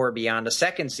see more beyond a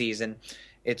second season.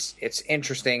 It's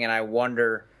interesting, and I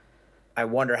wonder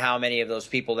how many of those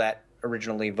people that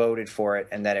originally voted for it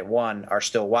and that it won are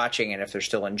still watching, and if they're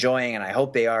still enjoying, and I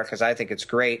hope they are, because I think it's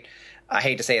great. I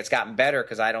hate to say it's gotten better,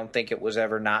 because I don't think it was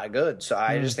ever not good. So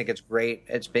I just think it's great.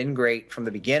 It's been great from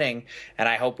the beginning, and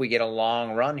I hope we get a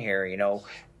long run here.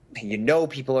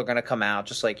 People are going to come out,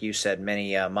 just like you said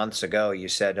many months ago. You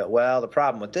said, well, the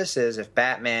problem with this is if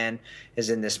Batman is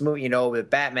in this movie, the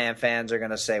Batman fans are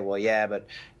going to say, well, yeah, but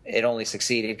it only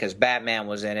succeeded because Batman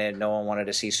was in it. No one wanted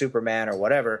to see Superman or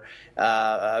whatever.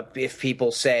 If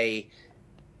people say,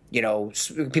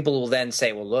 people will then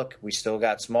say, well, look, we still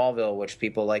got Smallville, which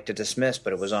people like to dismiss,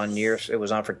 but it was on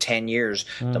for 10 years,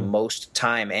 the most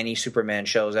time any Superman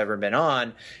show's ever been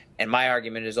on. And my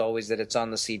argument is always that it's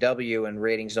on the CW and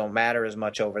ratings don't matter as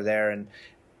much over there. And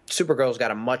Supergirl's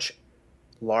got a much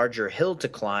larger hill to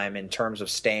climb in terms of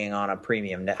staying on a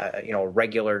premium,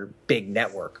 regular big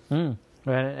network. The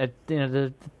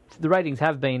ratings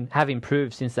have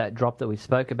improved since that drop that we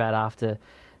spoke about after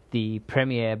the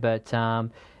premiere, but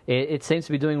it seems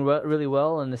to be doing really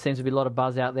well, and there seems to be a lot of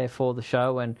buzz out there for the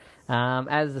show. And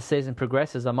as the season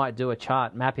progresses, I might do a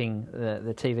chart mapping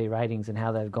the TV ratings and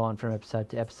how they've gone from episode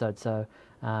to episode. So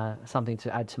something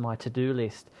to add to my to-do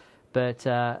list. But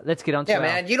let's get on to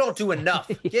man, you don't do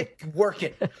enough. Get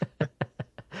working.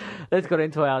 Let's get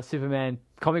into our Superman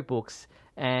comic books.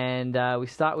 And we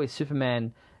start with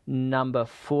Superman number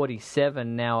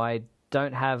 47. Now, I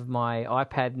don't have my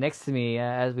iPad next to me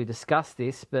as we discuss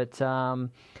this, but I'm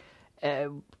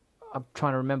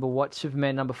trying to remember what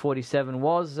Superman number 47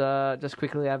 was. Just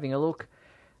quickly having a look.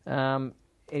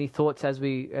 Any thoughts as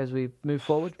we move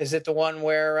forward? Is it the one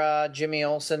where Jimmy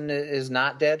Olsen is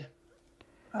not dead?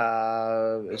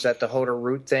 Is that the Hoda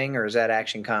Root thing, or is that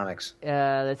Action Comics?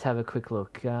 Let's have a quick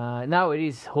look. No, it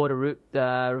is Hoda Root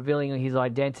revealing his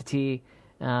identity.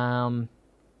 And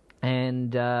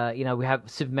we have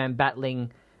Superman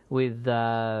battling with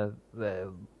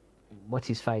what's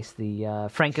his face, the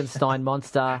Frankenstein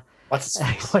monster. What's his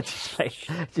face? What's his face?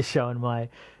 Just showing my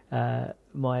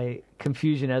my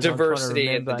confusion as diversity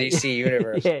I'm trying to in the DC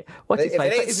universe. Yeah, what's his face?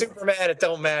 If it ain't Superman, it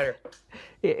don't matter.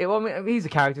 Yeah, well, I mean, he's a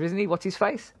character, isn't he? What's his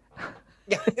face?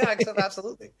 Yeah,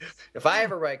 absolutely. If I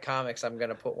ever write comics, I'm going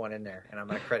to put one in there, and I'm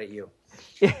going to credit you.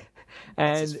 Yeah,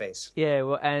 and that's his face. Yeah,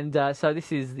 well, and so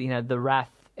this is the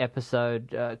Wrath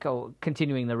episode,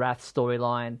 continuing the Wrath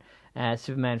storyline,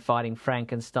 Superman fighting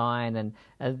Frankenstein, and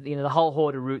the whole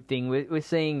Horde of Root thing. We're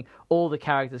seeing all the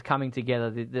characters coming together.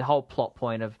 The whole plot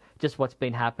point of just what's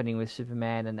been happening with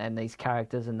Superman and these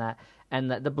characters and that, and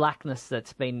the blackness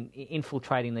that's been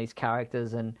infiltrating these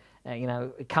characters, and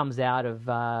it comes out of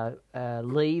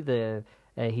Lee,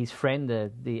 his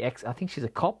friend, the ex. I think she's a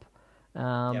cop,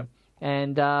 Yep.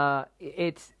 and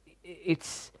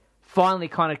it's finally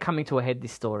kind of coming to a head,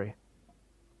 this story.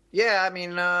 Yeah, I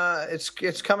mean,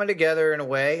 it's coming together in a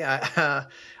way.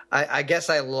 I guess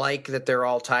I like that they're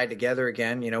all tied together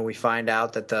again. We find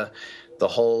out that the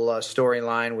whole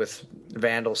storyline with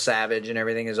Vandal Savage and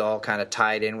everything is all kind of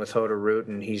tied in with Hoda Root,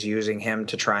 and he's using him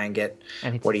to try and get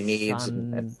what he needs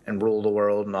and rule the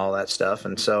world and all that stuff.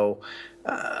 And so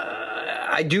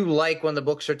I do like when the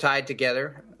books are tied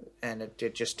together, and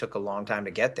it just took a long time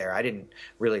to get there. I didn't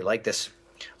really like this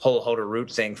whole Hoda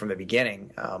Root thing from the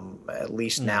beginning. At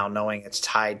least now, knowing it's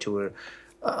tied to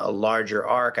a larger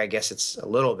arc, I guess it's a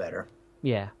little better.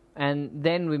 Yeah. And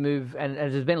then we move, and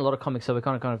there's been a lot of comics, so we're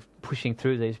kind of pushing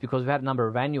through these because we've had a number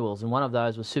of annuals, and one of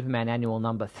those was Superman Annual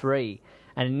number 3.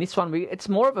 And in this one, it's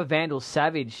more of a Vandal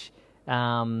Savage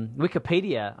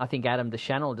Wikipedia. I think Adam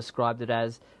DeChannel described it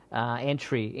as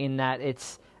entry, in that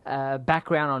it's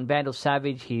background on Vandal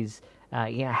Savage, his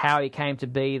how he came to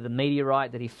be, the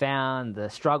meteorite that he found, the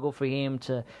struggle for him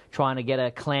to trying to get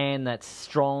a clan that's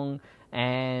strong,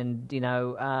 and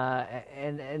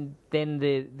and then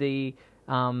the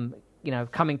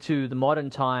coming to the modern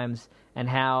times, and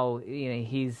how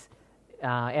his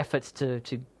efforts to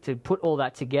put all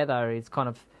that together is kind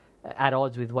of at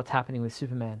odds with what's happening with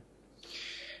Superman.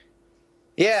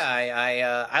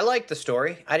 Yeah, I liked the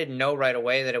story. I didn't know right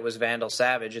away that it was Vandal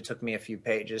Savage. It took me a few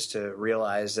pages to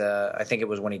realize. I think it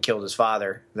was when he killed his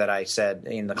father that I said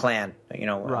in the clan.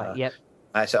 Right. Yep.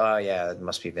 I said, oh, yeah, it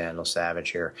must be Vandal Savage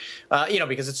here.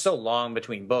 Because it's so long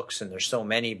between books and there's so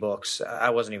many books. I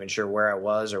wasn't even sure where I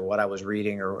was or what I was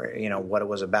reading or, what it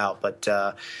was about. But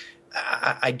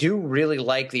I do really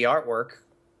like the artwork.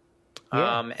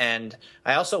 Yeah. And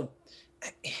I also,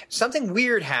 something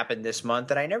weird happened this month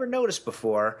that I never noticed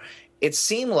before. It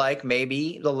seemed like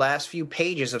maybe the last few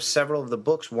pages of several of the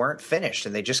books weren't finished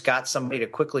and they just got somebody to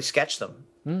quickly sketch them.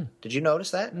 Did you notice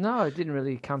that? No, it didn't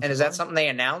really come to And is that something they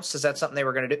announced? Is that something they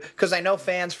were going to do? Because I know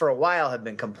fans for a while have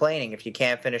been complaining, if you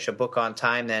can't finish a book on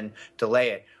time, then delay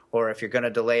it. Or if you're going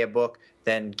to delay a book,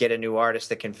 then get a new artist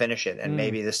that can finish it. And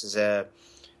maybe this is a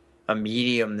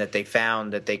medium that they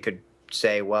found that they could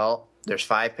say, well, there's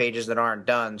 5 pages that aren't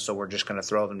done, so we're just going to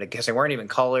throw them together. Because they weren't even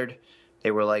colored.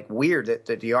 They were like weird. That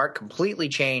the art completely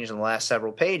changed in the last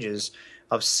several pages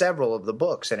of several of the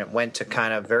books. And it went to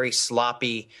kind of very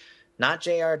sloppy, not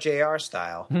JRJR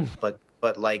style, but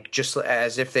like just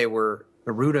as if they were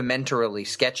rudimentarily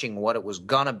sketching what it was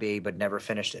gonna be, but never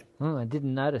finished it. Oh, I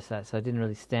didn't notice that, so it didn't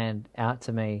really stand out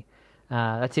to me.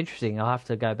 That's interesting. I'll have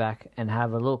to go back and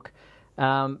have a look.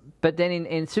 But then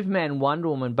in Superman, Wonder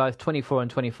Woman, both 24 and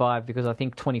 25, because I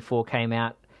think 24 came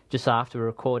out just after we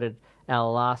recorded our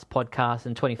last podcast,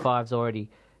 and 25's already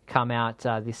come out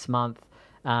this month.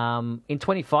 In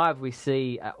 25, we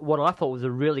see what I thought was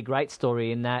a really great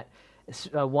story, in that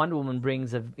Wonder Woman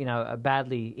brings a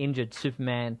badly injured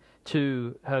Superman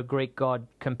to her Greek god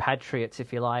compatriots,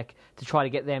 if you like, to try to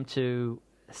get them to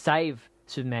save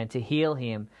Superman, to heal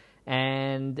him.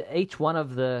 And each one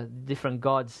of the different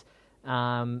gods,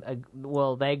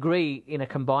 they agree in a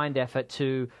combined effort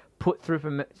to put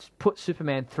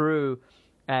Superman through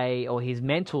his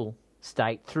mental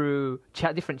state through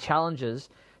different challenges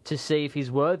to see if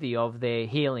he's worthy of their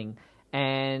healing.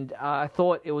 And I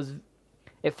thought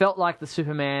it felt like the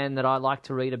Superman that I like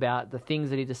to read about, the things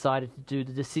that he decided to do,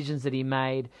 the decisions that he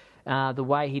made, the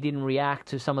way he didn't react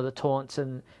to some of the taunts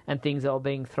and things that were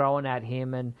being thrown at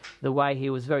him, and the way he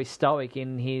was very stoic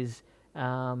in his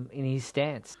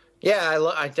stance.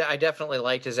 Yeah, I definitely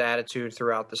liked his attitude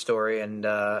throughout the story, and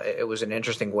it was an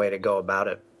interesting way to go about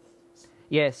it.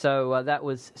 Yeah, so that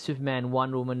was Superman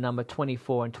Wonder Woman number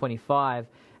 24 and 25.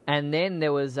 And then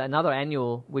there was another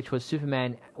annual, which was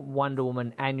Superman Wonder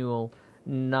Woman Annual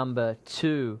number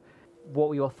 2. What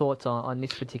were your thoughts on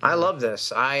this particular? I love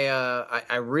this.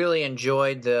 I really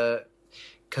enjoyed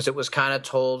because it was kind of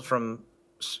told from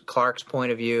Clark's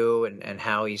point of view, and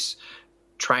how he's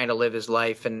trying to live his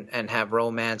life and have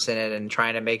romance in it, and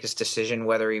trying to make his decision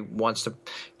whether he wants to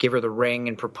give her the ring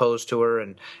and propose to her.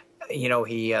 And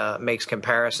he makes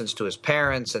comparisons to his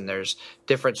parents, and there's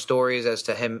different stories as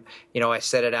to him. I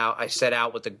set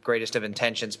out with the greatest of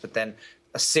intentions, but then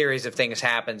a series of things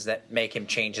happens that make him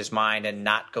change his mind and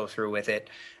not go through with it.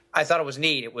 I thought it was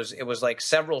neat. It was like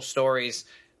several stories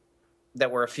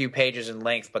that were a few pages in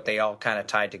length, but they all kind of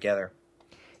tied together.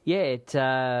 it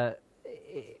kind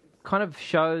of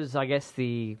shows, I guess,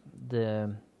 the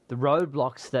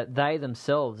roadblocks that they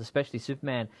themselves, especially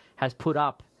Superman, has put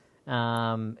up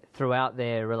throughout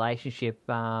their relationship.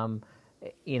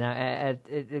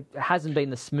 It hasn't been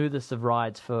the smoothest of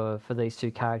rides for these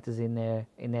two characters in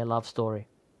their love story.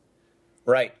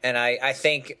 Right, and I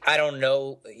think, I don't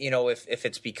know, if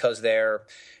it's because they're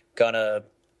gonna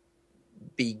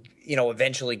be,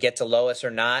 eventually get to Lois or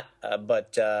not,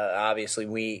 but obviously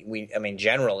I mean,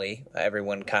 generally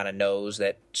everyone kind of knows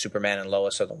that Superman and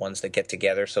Lois are the ones that get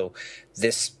together. So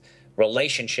this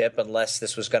relationship, unless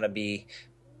this was going to be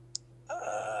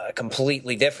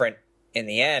completely different in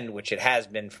the end, which it has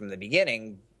been from the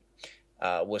beginning,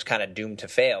 was kind of doomed to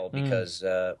fail because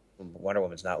Wonder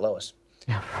Woman's not Lois.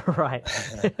 Right.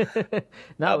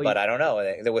 No, but I don't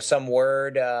know. There was some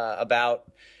word about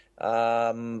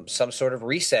some sort of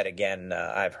reset again.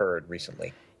 I've heard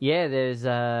recently. Yeah, there's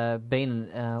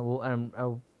been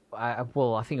I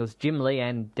think it was Jim Lee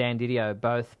and Dan Didio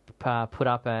both put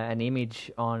up an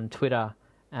image on Twitter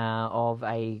of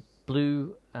a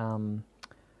blue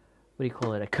what do you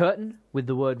call it? A curtain with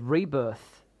the word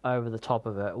rebirth over the top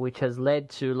of it, which has led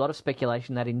to a lot of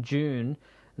speculation that in June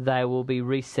they will be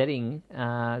resetting,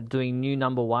 doing new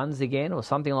number ones again or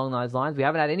something along those lines. We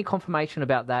haven't had any confirmation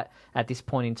about that at this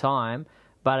point in time,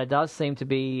 but it does seem to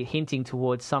be hinting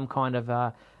towards some kind of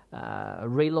a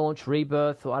relaunch,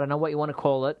 rebirth, or I don't know what you want to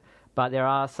call it, but there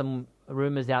are some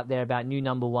rumours out there about new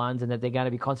number ones and that they're going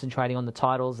to be concentrating on the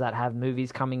titles that have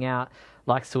movies coming out,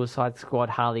 like Suicide Squad,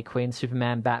 Harley Quinn,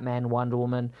 Superman, Batman, Wonder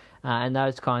Woman, and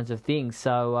those kinds of things.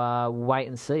 So wait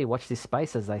and see. Watch this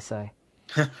space, as they say.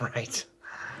 Right.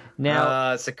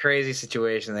 Now, it's a crazy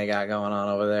situation they got going on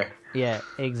over there. Yeah,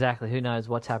 exactly. Who knows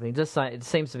what's happening? Just it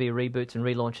seems to be reboots and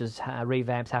relaunches,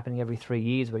 revamps happening every 3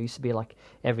 years, where it used to be like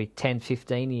every 10,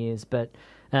 15 years. But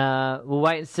we'll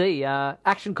wait and see.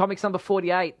 Action Comics number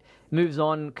 48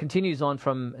 continues on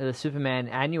from the Superman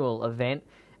annual event,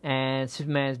 and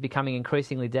Superman is becoming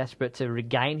increasingly desperate to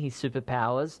regain his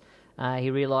superpowers.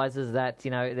 He realizes that,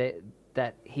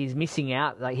 that he's missing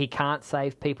out, like he can't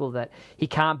save people, that he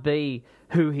can't be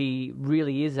who he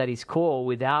really is at his core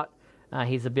without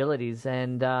his abilities,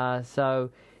 and but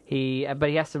he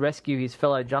has to rescue his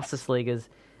fellow Justice Leaguers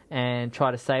and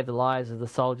try to save the lives of the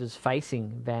soldiers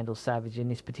facing Vandal Savage in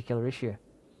this particular issue.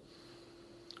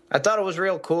 I thought it was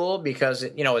real cool because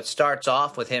it starts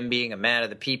off with him being a man of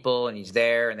the people, and he's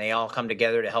there, and they all come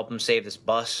together to help him save this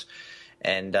bus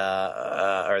and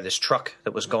or this truck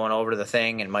that was going over to the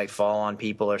thing and might fall on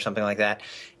people or something like that.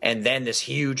 And then this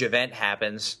huge event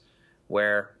happens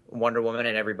where Wonder Woman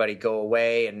and everybody go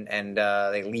away, and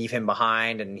they leave him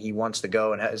behind, and he wants to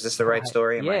go. And is this the right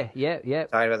story? Yeah. Talking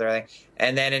about the right thing.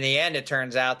 And then in the end, it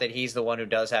turns out that he's the one who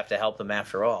does have to help them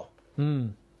after all.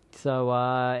 So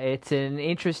it's an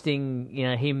interesting,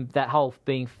 him, that whole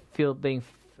feeling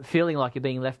like you're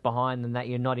being left behind and that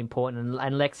you're not important.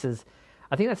 And Lex's,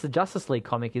 I think that's the Justice League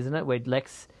comic, isn't it, where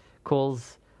Lex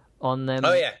calls on them?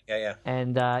 Oh yeah.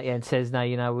 And says, no,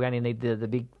 we only need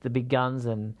the big guns,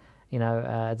 and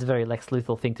it's a very Lex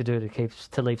Luthor thing to do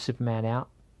to leave Superman out.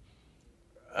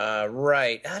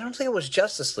 Right. I don't think it was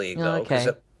Justice League though. Okay.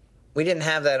 We didn't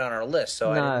have that on our list,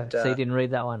 so no, I didn't. So you didn't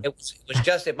read that one. It was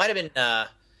just. It might have been.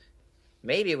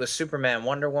 Maybe it was Superman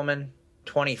Wonder Woman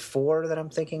 24 that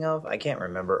I'm thinking of. I can't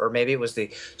remember, or maybe it was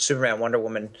the Superman Wonder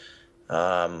Woman.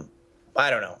 I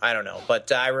don't know.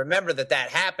 But I remember that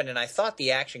happened, and I thought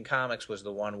the Action Comics was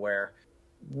the one where,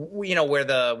 where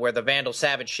the Vandal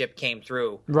Savage ship came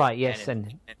through. Right. Yes,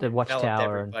 and the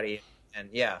Watchtower. Everybody, and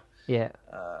yeah. Yeah.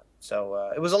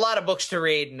 So it was a lot of books to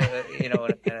read, and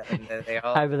and they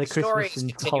all over the Christmas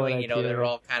and continuing. holiday They're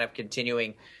all kind of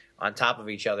continuing on top of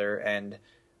each other, and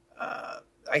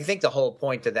I think the whole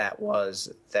point of that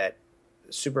was that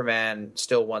Superman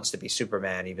still wants to be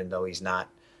Superman, even though he's not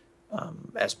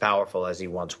as powerful as he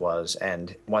once was,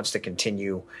 and wants to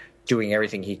continue doing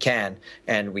everything he can.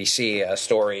 And we see a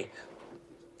story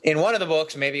in one of the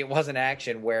books, maybe it wasn't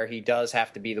Action, where he does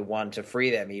have to be the one to free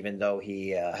them, even though he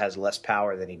has less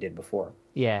power than he did before.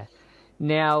 Yeah.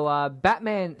 Now,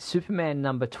 Batman Superman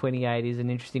number 28 is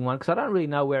an interesting one because I don't really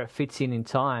know where it fits in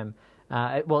time.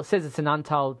 It says it's an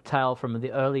untold tale from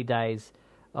the early days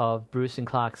of Bruce and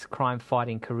Clark's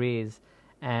crime-fighting careers,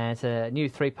 and it's a new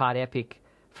 3-part epic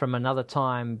from another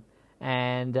time,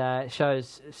 and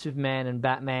shows Superman and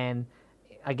Batman,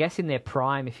 I guess, in their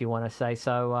prime, if you want to say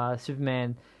so.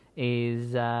 Superman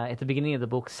is, at the beginning of the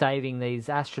book, saving these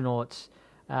astronauts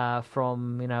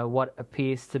from, what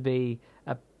appears to be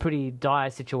a pretty dire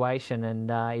situation,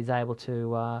 and is able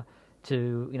to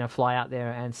fly out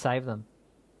there and save them.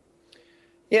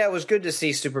 Yeah, it was good to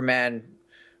see Superman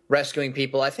rescuing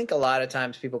people. I think a lot of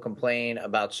times people complain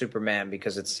about Superman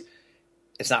because it's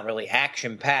not really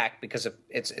action packed, because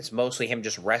it's mostly him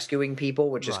just rescuing people,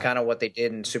 which is kind of what they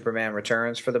did in Superman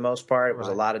Returns for the most part. It was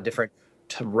a lot of different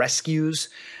rescues,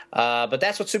 but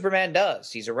that's what Superman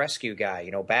does. He's a rescue guy.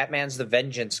 You know, Batman's the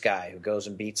vengeance guy who goes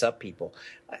and beats up people.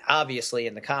 Obviously,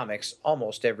 in the comics,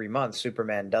 almost every month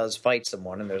Superman does fight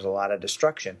someone, and there's a lot of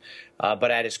destruction.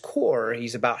 But at his core,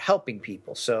 he's about helping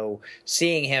people. So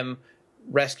seeing him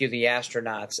rescue the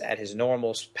astronauts at his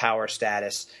normal power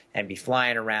status and be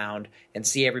flying around and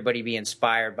see everybody be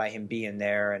inspired by him being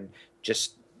there and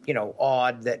just, you know,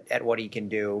 awed at what he can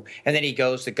do. And then he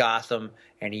goes to Gotham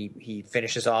and he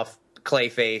finishes off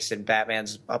Clayface, and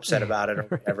Batman's upset about it or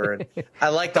whatever. And I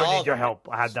like Don't need your help.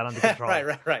 I had that under control.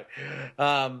 right.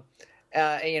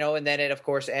 You know, and then it of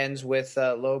course ends with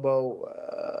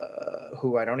Lobo,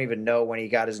 who I don't even know when he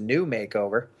got his new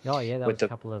makeover. Oh yeah, that was a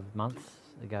couple of months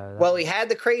ago. Well, he had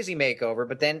the crazy makeover,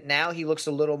 but then now he looks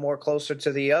a little more closer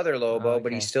to the other Lobo,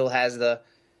 but he still has the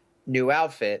new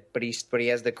outfit, but he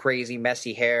has the crazy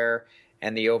messy hair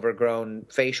and the overgrown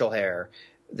facial hair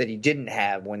that he didn't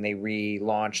have when they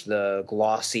relaunched the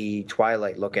glossy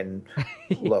Twilight looking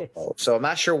Lobo. So I'm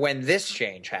not sure when this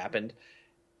change happened.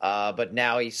 But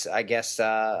now I guess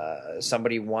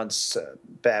somebody wants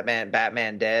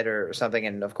Batman dead or something.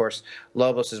 And of course,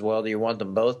 Lobo says, well, do you want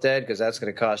them both dead? Because that's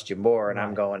going to cost you more. And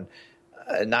I'm going,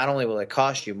 not only will it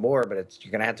cost you more, but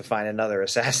you're going to have to find another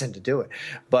assassin to do it.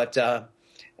 But,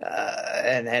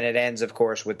 and it ends, of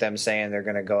course, with them saying they're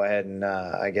going to go ahead and,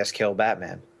 I guess, kill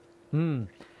Batman.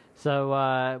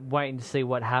 So waiting to see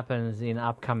what happens in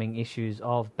upcoming issues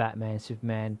of Batman,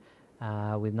 Superman,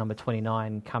 with number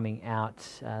 29 coming out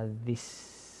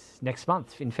this next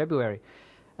month in February.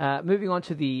 Moving on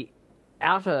to the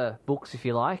outer books, if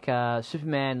you like,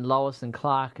 Superman, Lois and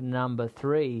Clark number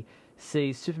 3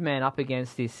 sees Superman up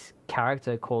against this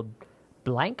character called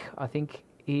Blank, I think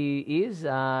he is,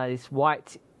 this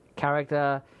white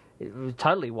character,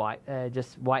 totally white,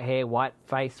 just white hair, white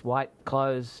face, white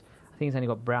clothes. I think he's only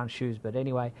got brown shoes, but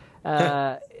anyway.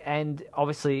 And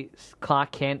obviously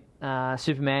Clark Kent,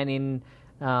 Superman in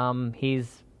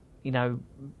his, you know,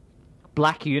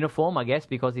 black uniform, I guess,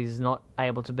 because he's not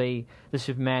able to be the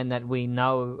Superman that we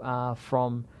know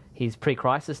from his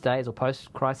pre-crisis days or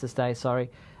post-crisis days,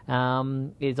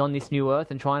 is on this new Earth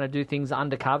and trying to do things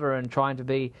undercover and trying to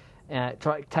be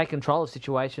take control of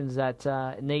situations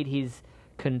that need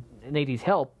his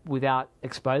help without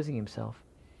exposing himself.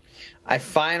 I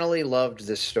finally loved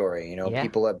this story. You know,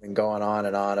 people have been going on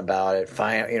and on about it.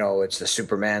 You know, it's the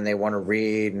Superman they want to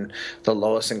read, and the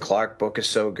Lois and Clark book is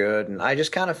so good. And I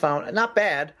just kind of found it not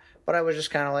bad, but I was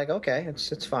just kind of like, okay,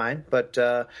 it's fine. But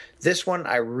this one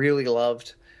I really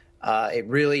loved. It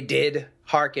really did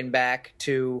harken back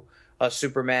to a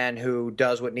Superman who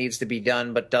does what needs to be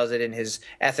done, but does it in his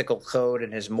ethical code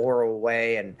and his moral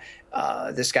way. And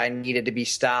this guy needed to be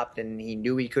stopped, and he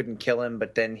knew he couldn't kill him,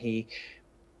 but then he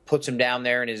puts him down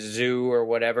there in his zoo or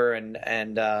whatever, and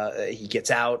he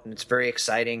gets out, and it's very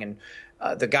exciting.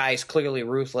 And the guy's clearly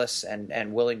ruthless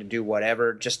and willing to do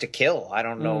whatever just to kill. I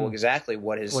don't know exactly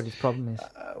what his problem is,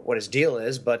 what his deal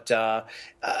is, but I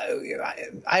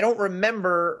don't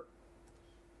remember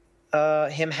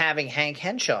him having Hank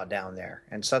Henshaw down there,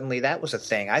 and suddenly that was a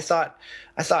thing. I thought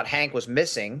Hank was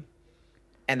missing,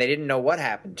 and they didn't know what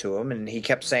happened to him. And he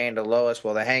kept saying to Lois,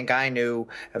 well, the Hank I knew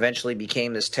eventually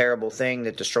became this terrible thing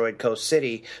that destroyed Coast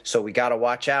City, so we got to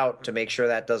watch out to make sure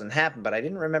that doesn't happen. But I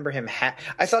didn't remember him.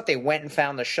 I thought they went and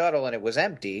found the shuttle and it was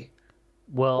empty.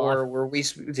 Well, or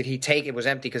did he take it was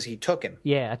empty because he took him?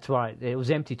 Yeah, that's right. It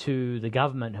was empty to the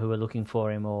government who were looking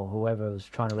for him or whoever was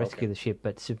trying to rescue the ship,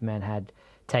 but Superman had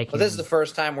taken him. This is the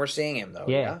first time we're seeing him, though.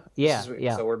 Yeah. So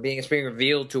it's being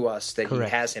revealed to us that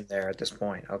Correct. He has him there at this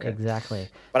point. Okay, exactly.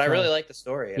 But I really like the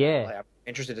story. Yeah, I'm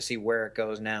interested to see where it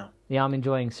goes now. Yeah, I'm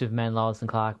enjoying Superman, Lois and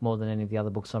Clark more than any of the other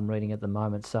books I'm reading at the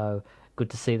moment. So good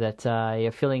to see that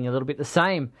you're feeling a little bit the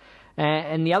same.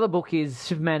 And the other book is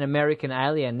Superman American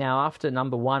Alien. Now, after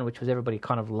number 1, which was everybody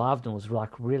kind of loved and was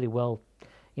like really well,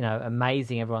 you know,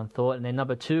 amazing, everyone thought. And then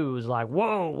number 2 was like,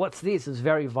 whoa, what's this? It was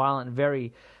very violent,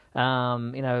 very, you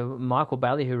know, Michael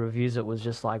Bailey, who reviews it, was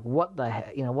just like, what the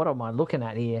heck, you know, what am I looking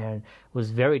at here? And was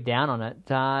very down on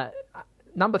it.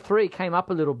 Number 3 came up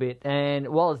a little bit, and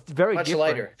well, it's very much different.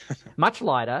 lighter, much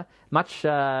lighter, much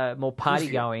more party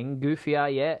going,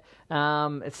 goofier. Yeah,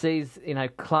 it sees, you know,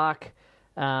 Clark.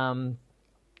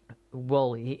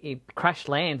 Well, he crash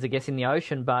lands, I guess, in the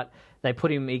ocean, but they put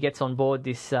him. He gets on board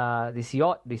this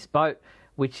yacht, this boat,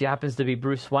 which happens to be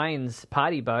Bruce Wayne's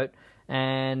party boat,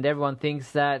 and everyone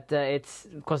thinks that it's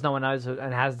because no one knows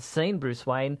and has seen Bruce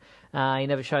Wayne. He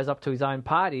never shows up to his own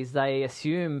parties. They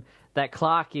assume that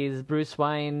Clark is Bruce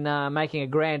Wayne making a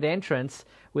grand entrance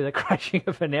with a crashing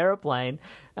of an aeroplane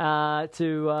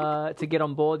to get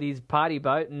on board his party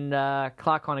boat, and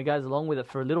Clark kind of goes along with it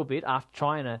for a little bit after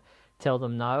trying to tell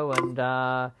them no, and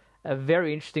a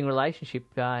very interesting relationship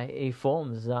he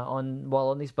forms while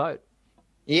on this boat.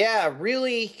 Yeah,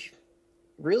 really,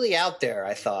 really out there,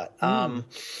 I thought. A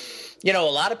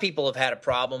lot of people have had a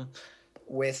problem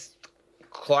with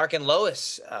Clark and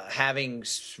Lois having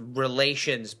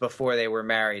relations before they were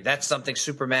married. That's something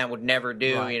Superman would never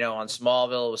do. Right. On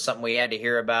Smallville, it was something we had to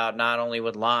hear about, not only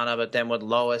with Lana, but then with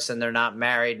Lois, and they're not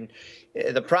married.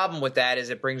 And the problem with that is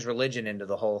it brings religion into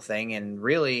the whole thing, and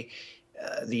really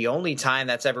the only time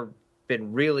that's ever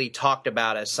been really talked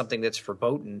about as something that's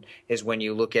verboten is when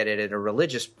you look at it in a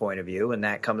religious point of view, and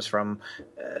that comes from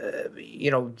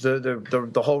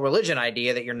the whole religion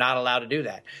idea that you're not allowed to do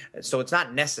that. So it's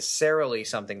not necessarily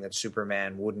something that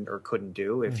Superman wouldn't or couldn't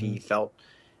do if he felt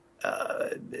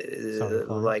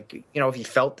if he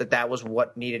felt that was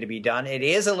what needed to be done. It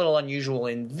is a little unusual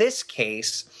in this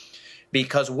case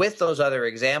because with those other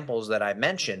examples that I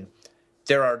mentioned,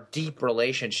 there are deep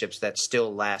relationships that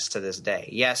still last to this day.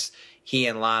 Yes, he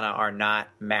and Lana are not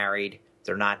married.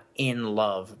 They're not in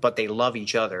love, but they love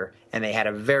each other, and they had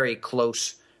a very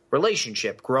close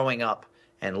relationship growing up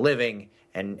and living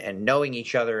and knowing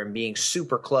each other and being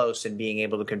super close and being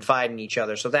able to confide in each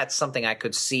other. So that's something I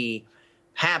could see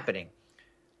happening.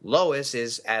 Lois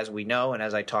is, as we know and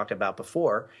as I talked about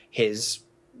before, his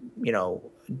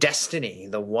destiny,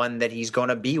 the one that he's going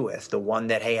to be with, the one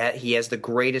that he has the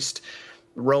greatest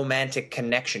romantic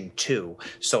connection to.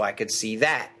 So I could see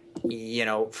that,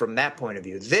 from that point of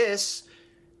view. This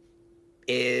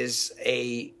is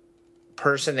a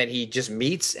person that he just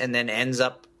meets and then ends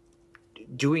up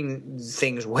doing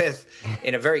things with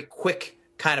in a very quick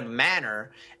kind of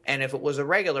manner. And if it was a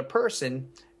regular person,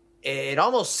 it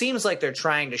almost seems like they're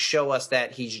trying to show us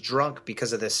that he's drunk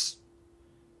because of this.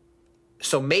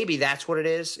 So maybe that's what it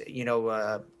is,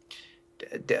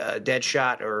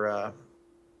 Deadshot or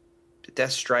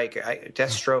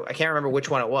Deathstroke. I can't remember which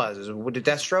one it was. Is it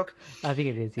Deathstroke? I think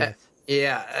it is,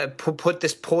 yes. Put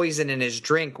this poison in his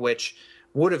drink, which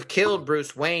would have killed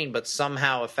Bruce Wayne, but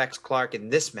somehow affects Clark in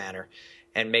this manner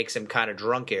and makes him kind of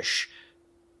drunkish.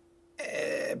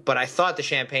 But I thought the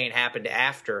champagne happened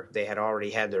after they had already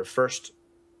had their first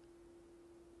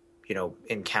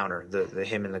encounter, the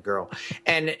him and the girl.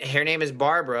 And her name is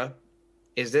Barbara.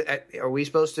 Are we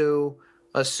supposed to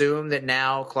assume that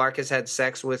now Clark has had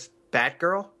sex with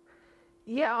Batgirl?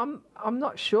 Yeah, I'm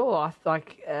not sure.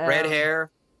 Red hair.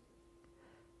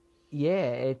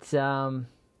 Yeah, it's that's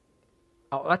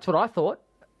what I thought.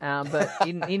 But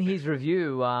in his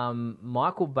review,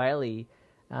 Michael Bailey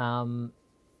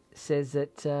says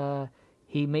that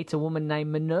he meets a woman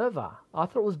named Minerva. I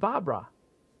thought it was Barbara.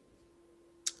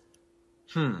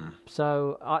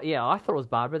 So, I thought it was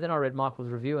Barbara. Then I read Michael's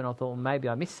review and I thought, well, maybe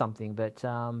I missed something. But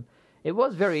it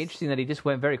was very interesting that he just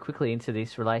went very quickly into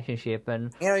this relationship.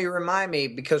 And you remind me,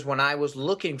 because when I was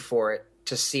looking for it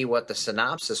to see what the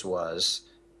synopsis was,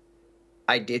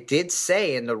 it did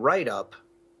say in the write-up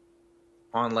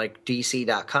on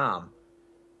DC.com,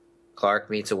 Clark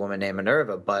meets a woman named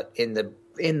Minerva. But in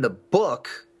the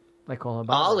book, they call her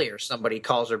Barbara. Ollie or somebody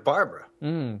calls her Barbara.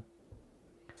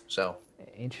 So...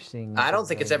 Interesting. I don't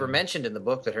think it's ever mentioned in the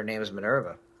book that her name is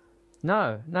Minerva.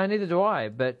 No, neither do I.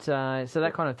 But so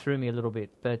that kind of threw me a little bit.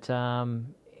 But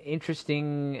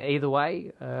interesting either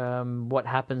way. What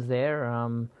happens there?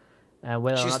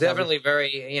 She's definitely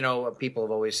very. People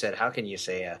have always said, "How can you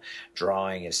say a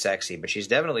drawing is sexy?" But she's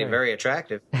definitely very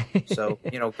attractive. So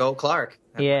go Clark.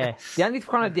 Yeah. The only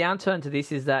kind of downturn to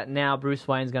this is that now Bruce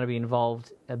Wayne's going to be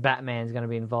involved. Batman's going to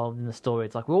be involved in the story.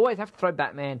 It's like we always have to throw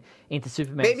Batman into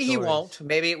Superman. Maybe he won't.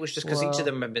 Maybe it was just because each of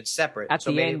them have been separate. At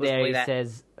the end there, he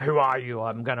says, "Who are you?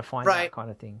 I'm going to find out,"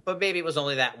 kind of thing. But maybe it was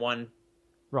only that one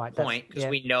point because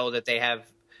we know that they have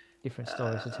different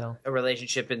stories to tell, a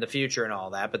relationship in the future and all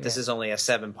that. But this is only a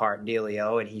 7-part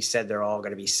dealio, and he said they're all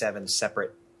going to be 7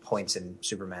 separate points in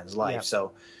Superman's life. Yep.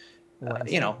 So.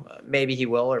 Maybe he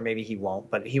will or maybe he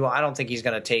won't, but I don't think he's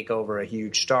going to take over a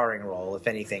huge starring role. If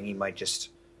anything, he might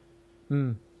just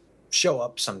show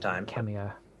up sometime.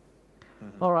 Cameo.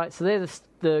 Mm-hmm. All right, so they're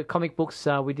the comic books.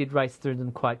 We did race through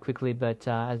them quite quickly, but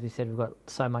as we said, we've got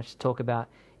so much to talk about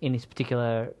in this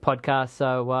particular podcast.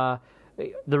 So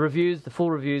the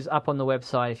full reviews up on the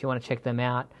website if you want to check them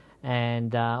out.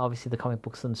 And obviously the comic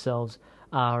books themselves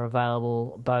are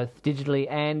available both digitally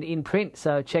and in print,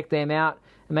 so check them out.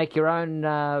 and make your own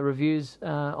reviews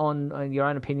on your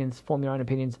own opinions, form your own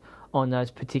opinions on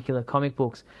those particular comic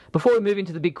books. Before we move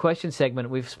into the big question segment,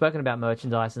 we've spoken about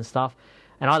merchandise and stuff,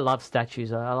 and I love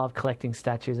statues. I love collecting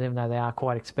statues, even though they are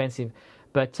quite expensive.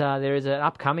 But there is an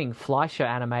upcoming Fleischer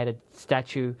animated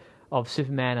statue of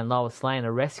Superman and Lois Lane,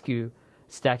 a rescue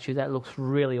statue that looks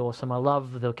really awesome. I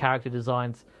love the character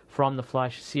designs from the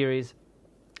Fleischer series.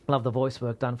 I love the voice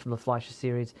work done from the Fleischer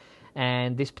series.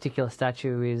 And this particular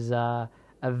statue is a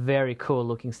very cool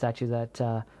looking statue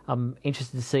that I'm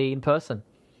interested to see in person.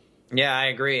 Yeah, I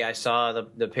agree. I saw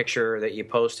the picture that you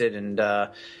posted,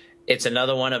 and it's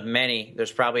another one of many.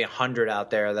 There's probably 100 out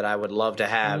there that I would love to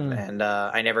have, and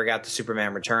I never got the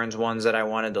Superman Returns ones that I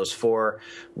wanted. Those 4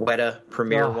 Weta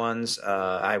premiere ones,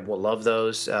 I will love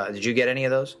those. Did you get any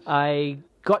of those? I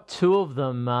got 2 of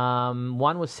them.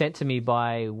 One was sent to me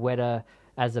by Weta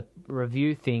as a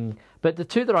review thing, but the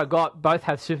 2 that I got both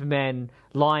have Superman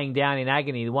lying down in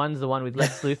agony. One's the one with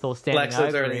Lex Luthor standing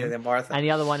over him, and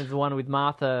the other one is the one with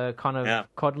Martha kind of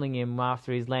coddling him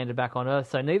after he's landed back on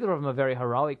Earth. So neither of them are very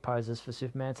heroic poses for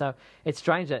Superman. So it's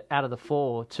strange that out of the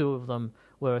 4, 2 of them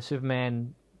were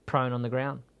Superman prone on the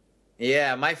ground.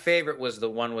 Yeah, my favorite was the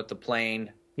one with the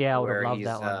plane. Yeah, I would have loved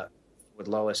that one. With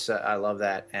Lois, I love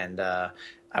that, and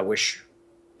I wish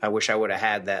I would have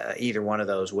had that. Either one of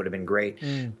those would have been great.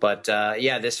 But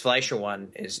this Fleischer one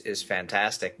is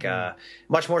fantastic.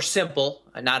 Much more simple,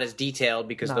 not as detailed,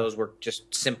 because those were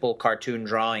just simple cartoon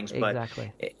drawings.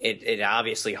 Exactly. But it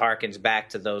obviously harkens back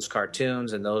to those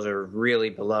cartoons, and those are really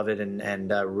beloved and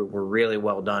were really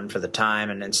well done for the time,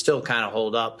 and still kind of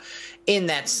hold up in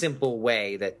that simple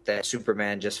way that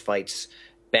Superman just fights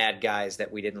bad guys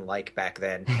that we didn't like back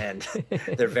then, and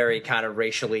they're very kind of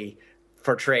racially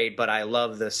portrayed, but I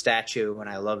love the statue, and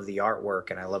I love the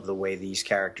artwork, and I love the way these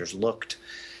characters looked.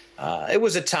 It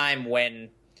was a time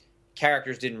when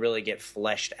characters didn't really get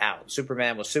fleshed out.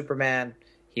 Superman was Superman.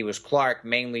 He was Clark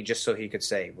mainly just so he could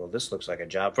say, well, this looks like a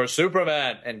job for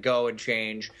Superman, and go and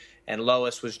change. And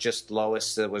Lois was just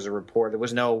Lois. There was a report. There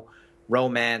was no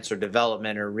romance or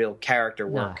development or real character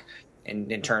work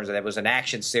in terms of that. It was an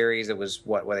action series. It was,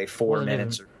 were they 4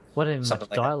 minutes? Wasn't even much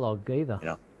dialogue either. You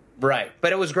know? Right.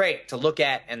 But it was great to look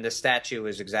at, and the statue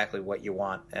is exactly what you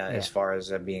want as far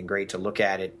as being great to look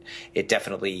at. It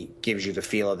definitely gives you the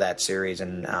feel of that series,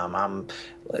 and I'm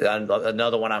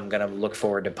another one I'm going to look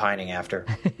forward to pining after.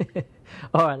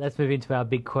 All right, let's move into our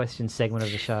big question segment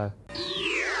of the show.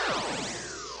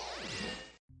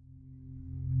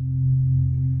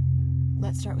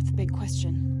 Let's start with the big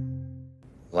question.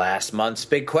 Last month's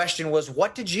big question was,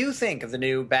 what did you think of the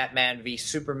new Batman v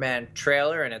Superman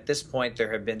trailer? And at this point,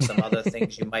 there have been some other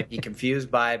things you might be confused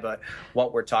by, but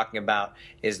what we're talking about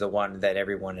is the one that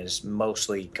everyone is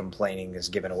mostly complaining has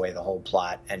given away the whole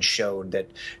plot and showed that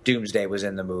Doomsday was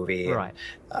in the movie. Right.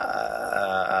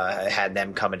 And, had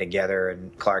them coming together,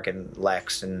 and Clark and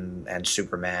Lex and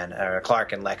Superman, or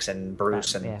Clark and Lex and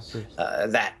Bruce,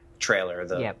 that trailer,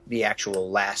 the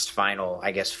actual last final,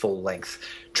 I guess, full-length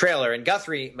trailer. And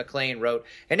Guthrie McLean wrote,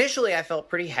 initially I felt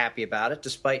pretty happy about it,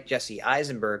 despite Jesse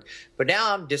Eisenberg, but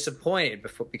now I'm disappointed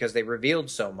because they revealed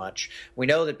so much. We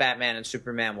know that Batman and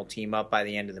Superman will team up by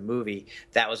the end of the movie.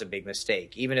 That was a big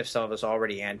mistake. Even if some of us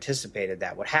already anticipated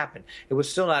that would happen, it was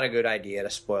still not a good idea to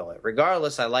spoil it.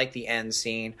 Regardless, I like the end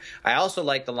scene. I also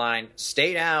like the line,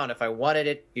 stay down. If I wanted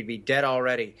it, you'd be dead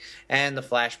already. And the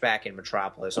flashback in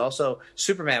Metropolis. Also,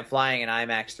 Superman flying in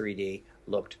IMAX 3D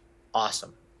looked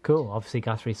awesome. Cool. Obviously,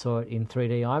 Guthrie saw it in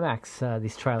 3D IMAX,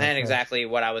 this trailer. And exactly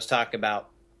what I was talking about.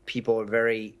 People are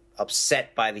very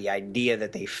upset by the idea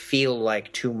that they feel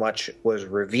like too much was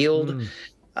revealed.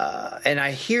 And I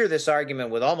hear this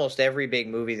argument with almost every big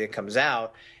movie that comes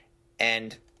out.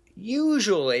 And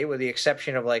usually, with the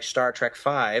exception of like Star Trek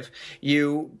V,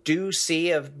 you do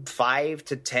see a 5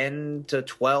 to 10 to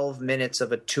 12 minutes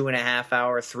of a 2.5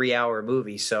 hour, 3 hour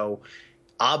movie. So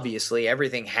obviously,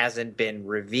 everything hasn't been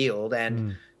revealed.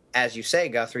 And as you say,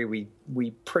 Guthrie,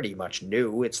 we pretty much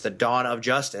knew it's the dawn of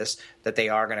justice that they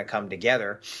are going to come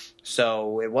together.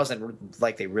 So it wasn't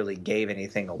like they really gave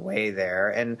anything away there.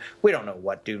 And we don't know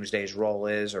what Doomsday's role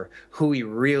is or who he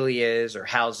really is or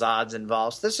how Zod's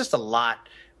involved. So there's just a lot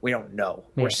we don't know.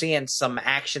 Yeah. We're seeing some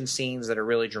action scenes that are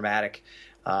really dramatic,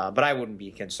 but I wouldn't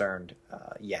be concerned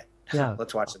yet. No.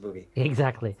 Let's watch the movie.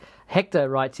 Exactly. Hector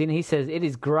writes in, he says, it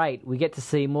is great. We get to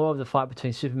see more of the fight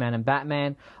between Superman and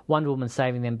Batman, Wonder Woman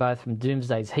saving them both from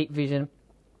Doomsday's heat vision.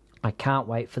 I can't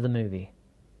wait for the movie.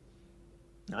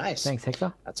 Nice. Thanks,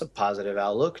 Hector. That's a positive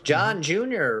outlook. John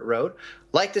Jr. wrote,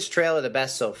 like this trailer the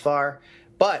best so far.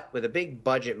 But with a big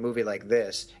budget movie like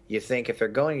this, you think if they're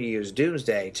going to use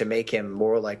Doomsday to make him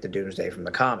more like the Doomsday from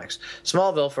the comics.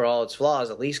 Smallville, for all its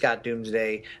flaws, at least got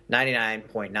Doomsday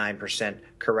 99.9%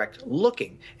 correct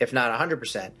looking, if not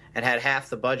 100%, and had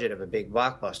half the budget of a big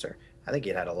blockbuster. I think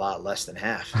it had a lot less than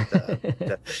half.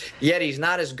 Yet he's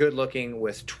not as good looking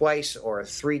with twice or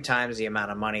 3 times the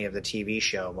amount of money of the TV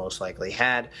show most likely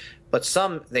had. But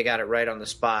some, they got it right on the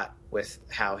spot with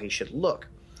how he should look.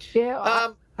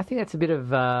 Yeah, I think that's a bit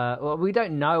of... well, we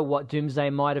don't know what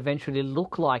Doomsday might eventually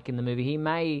look like in the movie. He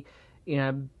may,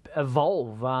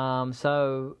 evolve.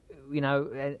 So,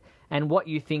 and what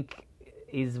you think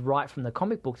is right from the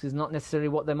comic books is not necessarily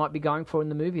what they might be going for in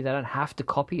the movie. They don't have to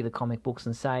copy the comic books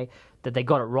and say that they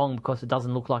got it wrong because it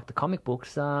doesn't look like the comic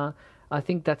books. I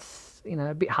think that's,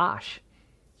 a bit harsh.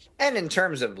 And in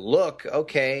terms of look,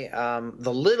 okay,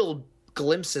 the little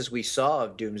glimpses we saw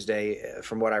of Doomsday,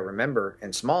 from what I remember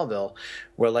in Smallville,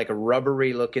 were like a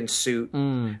rubbery looking suit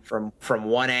from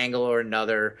one angle or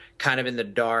another, kind of in the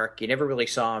dark. You never really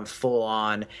saw him full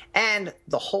on, and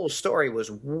the whole story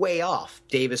was way off.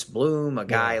 Davis Bloom, a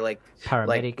guy like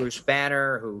Bruce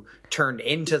Banner, who turned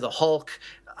into the Hulk.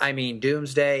 I mean,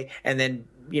 Doomsday, and then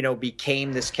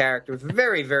became this character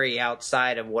very, very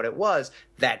outside of what it was.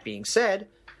 That being said,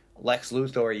 Lex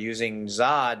Luthor using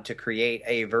Zod to create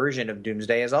a version of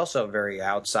Doomsday is also very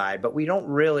outside, but we don't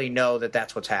really know that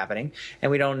that's what's happening,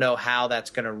 and we don't know how that's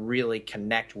going to really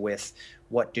connect with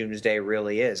what Doomsday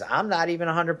really is. I'm not even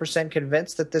 100%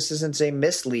 convinced that this isn't a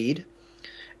mislead,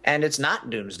 and it's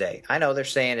not Doomsday. I know they're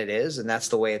saying it is, and that's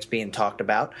the way it's being talked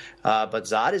about, but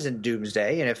Zod isn't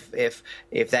Doomsday, and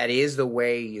if that is the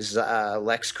way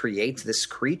Lex creates this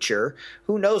creature,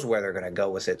 who knows where they're going to go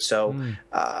with it. So,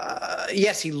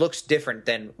 yes, he looks different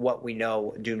than what we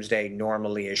know Doomsday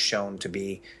normally is shown to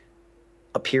be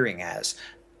appearing as.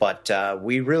 But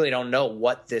we really don't know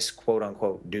what this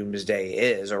quote-unquote Doomsday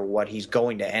is, or what he's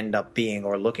going to end up being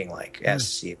or looking like, as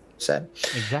Steve said.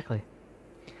 Exactly.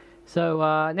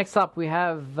 So next up we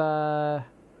have Donovan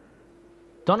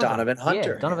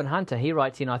Hunter. Yeah, Donovan Hunter. He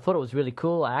writes in, I thought it was really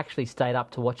cool. I actually stayed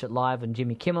up to watch it live on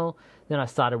Jimmy Kimmel. Then I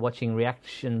started watching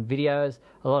reaction videos,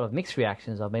 a lot of mixed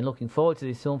reactions. I've been looking forward to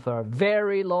this film for a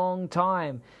very long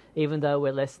time. Even though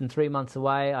we're less than 3 months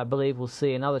away, I believe we'll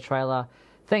see another trailer.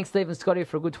 Thanks, Steve and Scotty,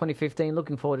 for a good 2015.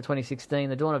 Looking forward to 2016.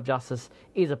 The Dawn of Justice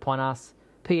is upon us.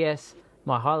 P.S.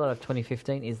 My highlight of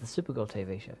 2015 is the Supergirl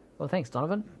TV show. Well, thanks,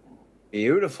 Donovan.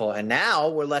 Beautiful. And now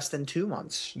we're less than 2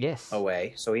 months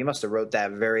away. So he must have wrote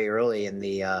that very early in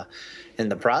the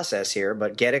process here.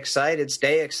 But get excited,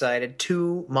 stay excited.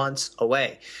 2 months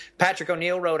away. Patrick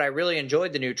O'Neill wrote, I really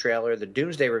enjoyed the new trailer. The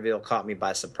Doomsday reveal caught me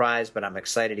by surprise, but I'm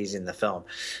excited he's in the film.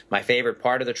 My favorite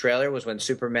part of the trailer was when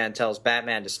Superman tells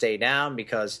Batman to stay down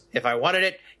because if I wanted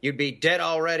it, you'd be dead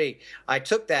already. I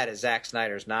took that as Zack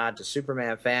Snyder's nod to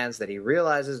Superman fans that he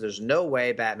realizes there's no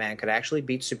way Batman could actually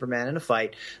beat Superman in a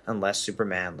fight unless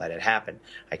Superman let it happen.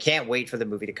 I can't wait for the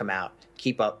movie to come out.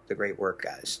 Keep up the great work,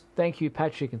 guys. Thank you,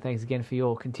 Patrick, and thanks again for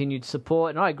your continued support.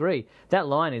 And I agree. That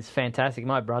line is fantastic.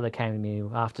 My brother came to me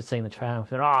after seeing the trailer and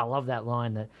said, I love that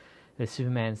line that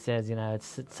Superman says.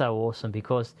 It's so awesome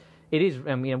because it is.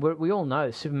 I mean, we all know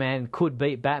Superman could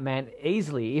beat Batman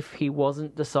easily if he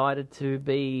wasn't decided to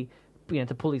be,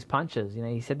 to pull his punches.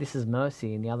 He said this is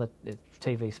mercy in the other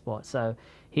TV spot. So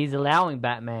he's allowing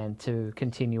Batman to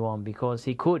continue on because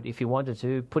he could, if he wanted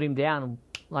to, put him down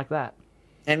like that.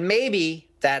 And maybe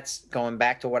that's going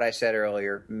back to what I said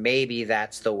earlier. Maybe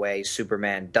that's the way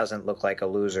Superman doesn't look like a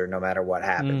loser no matter what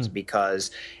happens,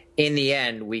 because in the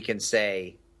end we can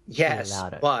say yes,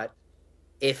 but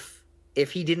if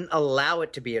he didn't allow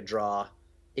it to be a draw,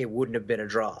 it wouldn't have been a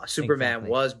draw. Superman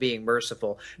was being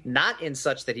merciful, not in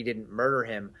such that he didn't murder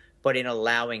him, but in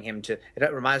allowing him to.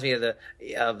 It reminds me of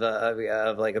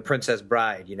like a Princess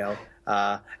Bride,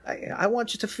 I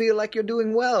want you to feel like you're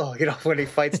doing well, when he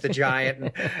fights the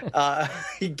giant. And,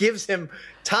 he gives him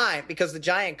time because the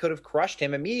giant could have crushed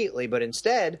him immediately, but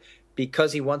instead,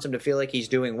 because he wants him to feel like he's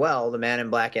doing well, the Man in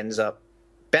Black ends up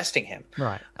besting him.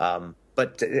 Right.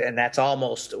 And that's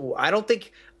almost.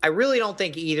 I really don't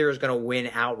think either is going to win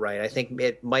outright. I think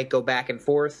it might go back and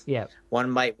forth. Yeah.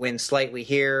 One might win slightly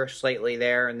here, slightly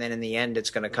there, and then in the end it's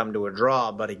going to come to a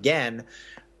draw. But again,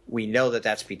 we know that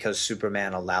that's because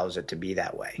Superman allows it to be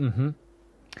that way. Mm-hmm.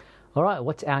 All right,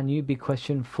 what's our new big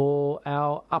question for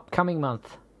our upcoming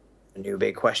month? The new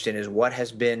big question is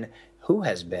who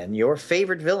has been your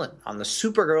favorite villain on the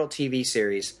Supergirl TV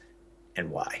series and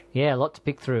why? Yeah, a lot to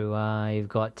pick through. You've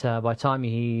got, by the time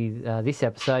you hear this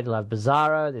episode, you'll have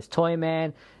Bizarro, there's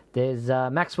Toyman, there's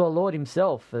Maxwell Lord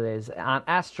himself, there's Aunt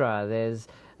Astra, there's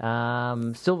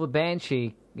Silver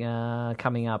Banshee,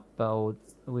 coming up.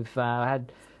 We've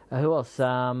had who else?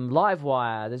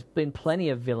 Livewire. There's been plenty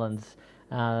of villains,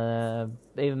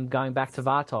 even going back to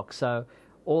Vartok. So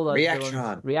all those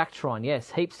villains. Reactron,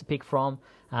 yes, heaps to pick from.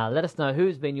 Let us know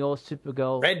who's been your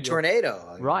Supergirl. Red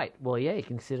Tornado. Right. Well, yeah, you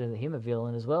consider him a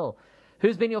villain as well.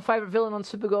 Who's been your favourite villain on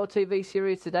Supergirl TV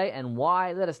series today and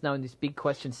why? Let us know in this Big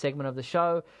Question segment of the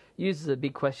show. Use the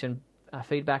Big Question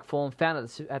feedback form found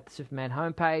at the Superman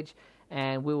homepage,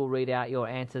 and we will read out your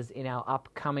answers in our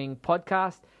upcoming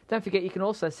podcast. Don't forget, you can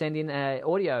also send in an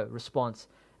audio response.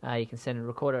 You can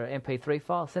record an MP3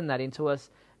 file, send that in to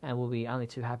us, and we'll be only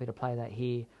too happy to play that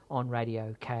here on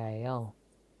Radio KAL.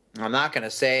 I'm not going to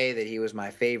say that he was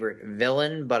my favorite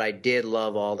villain, but I did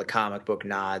love all the comic book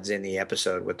nods in the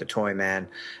episode with the Toyman.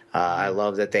 I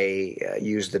love that they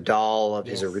used the doll of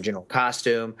his original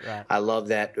costume. Right. I love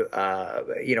that,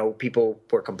 people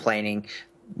were complaining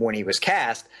when he was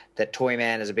cast that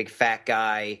Toyman is a big fat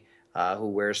guy who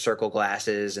wears circle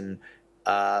glasses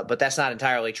but that's not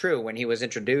entirely true. When he was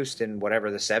introduced in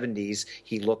whatever the 70s,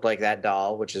 he looked like that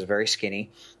doll, which is very skinny,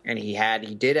 and he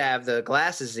did have the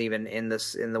glasses even in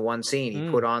the one scene. He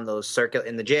put on those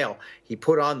in the jail. He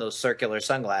put on those circular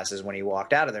sunglasses when he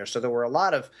walked out of there. So there were a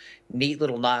lot of neat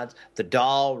little nods. The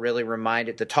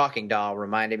talking doll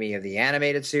reminded me of the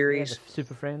animated series, the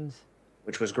Super Friends,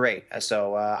 which was great.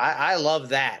 So I love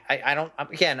that.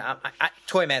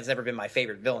 Toyman's never been my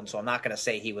favorite villain, so I'm not going to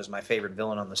say he was my favorite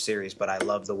villain on the series, but I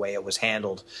love the way it was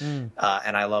handled, and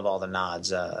I love all the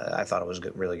nods. I thought it was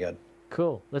really good.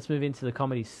 Cool. Let's move into the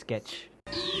comedy sketch.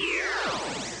 I'm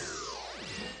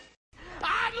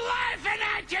laughing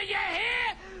at you, you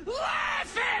hear?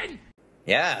 Laughing!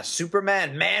 Yeah,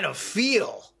 Superman Man of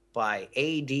Feel by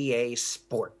ADA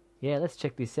Sport. Yeah, let's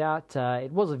check this out.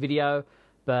 It was a video,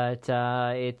 but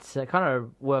it kind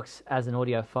of works as an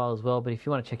audio file as well. But if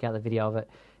you want to check out the video of it,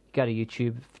 go to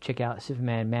YouTube, check out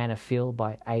Superman Man of Feel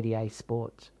by ADA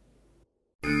Sports.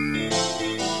 Superman,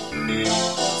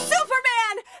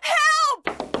 help!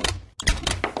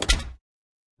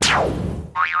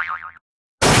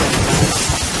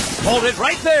 Hold it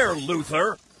right there,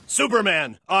 Luthor.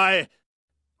 Superman, are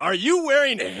you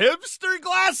wearing hipster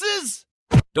glasses?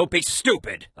 Don't be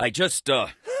stupid. I just, Wow,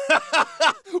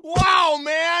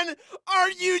 man!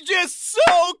 Aren't you just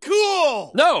so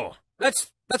cool? No! That's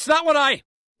not what I...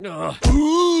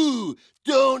 Ooh!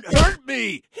 Don't hurt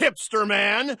me, hipster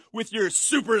man, with your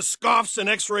super scoffs and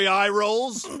x-ray eye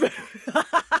rolls. Lois!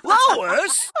 I'm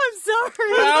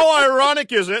sorry. How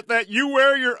ironic is it that you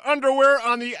wear your underwear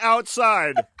on the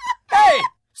outside? Hey!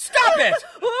 Stop it!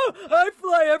 Oh, I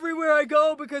fly everywhere I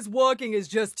go because walking is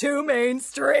just too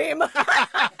mainstream.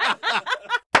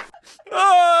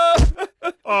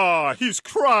 He's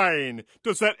crying.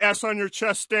 Does that S on your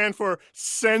chest stand for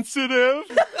sensitive?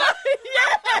 Yeah!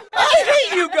 I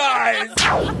hate you guys!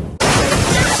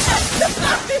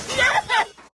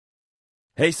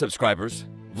 Hey, subscribers.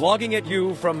 Vlogging at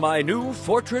you from my new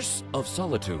Fortress of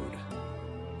Solitude.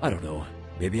 I don't know.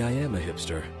 Maybe I am a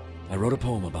hipster. I wrote a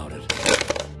poem about it.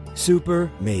 Super,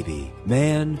 maybe.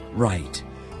 Man, right.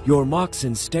 Your mocks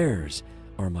and stares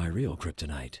are my real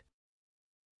kryptonite.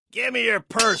 Give me your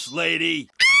purse, lady.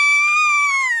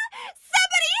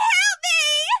 Somebody help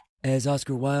me! As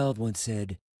Oscar Wilde once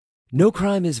said, no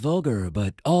crime is vulgar,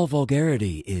 but all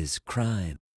vulgarity is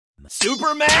crime.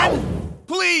 Superman?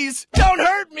 Please, don't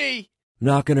hurt me!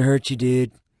 Not gonna hurt you,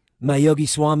 dude. My Yogi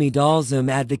Swami Dalsum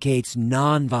advocates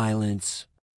non-violence.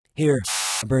 Here,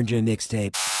 I burned you a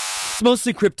mixtape. It's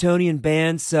mostly Kryptonian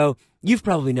bands, so you've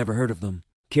probably never heard of them.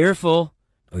 Careful,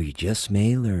 or you just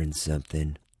may learn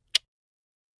something.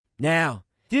 Now,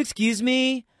 do you excuse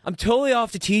me? I'm totally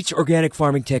off to teach organic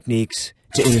farming techniques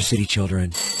to inner city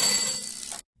children.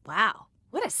 Wow,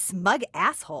 what a smug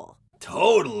asshole.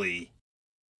 Totally.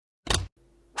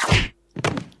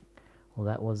 Well,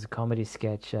 that was a comedy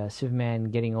sketch. Superman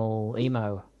getting all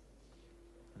emo.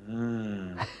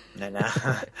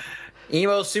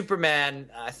 Emo Superman.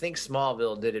 I think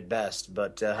Smallville did it best,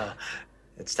 but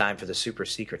it's time for the super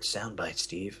secret soundbite,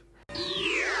 Steve.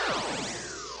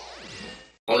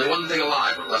 Only one thing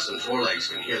alive with less than 4 legs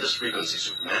can hear this frequency,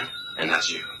 Superman, and that's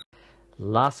you.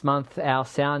 Last month, our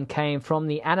sound came from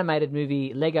the animated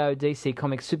movie Lego DC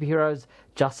Comics Superheroes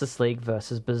Justice League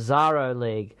vs. Bizarro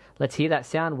League. Let's hear that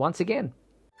sound once again.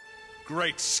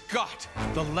 Great Scott!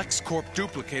 The LexCorp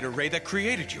duplicator ray that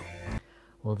created you.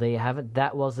 Well, there you have it.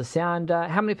 That was the sound.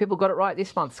 How many people got it right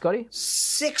this month, Scotty?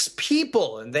 6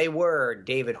 people, and they were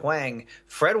David Huang,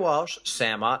 Fred Walsh,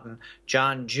 Sam Otten,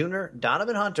 John Jr.,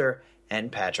 Donovan Hunter,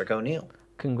 and Patrick O'Neill.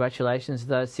 Congratulations to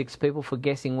those 6 people for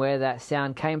guessing where that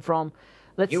sound came from.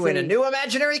 You win a new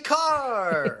imaginary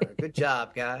car! Good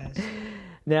job, guys.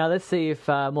 Now, let's see if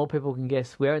more people can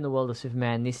guess where in the world of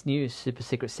Superman this new super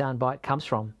secret soundbite comes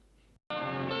from.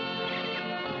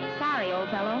 Sorry, old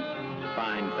fellow.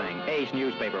 Fine thing. Ace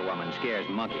newspaper woman scares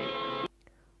monkey.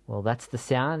 Well, that's the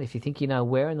sound. If you think you know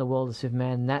where in the world of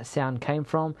Superman that sound came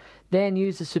from, then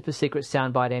use the super secret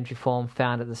soundbite entry form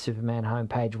found at the Superman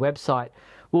homepage website.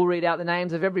 We'll read out the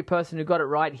names of every person who got it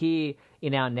right here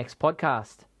in our next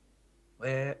podcast.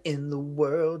 Where in the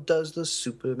world does the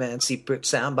Superman secret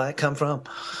soundbite come from?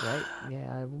 Right,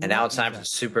 yeah. And now it's time for the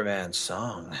Superman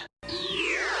song.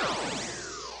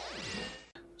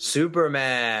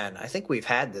 Superman. I think we've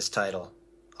had this title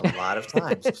a lot of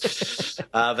times.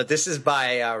 But this is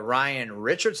by Ryan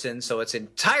Richardson, so it's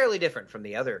entirely different from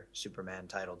the other Superman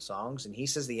titled songs. And he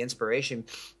says the inspiration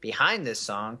behind this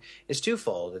song is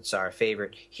twofold. It's our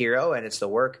favorite hero, and it's the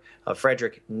work of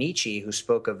Friedrich Nietzsche, who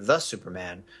spoke of the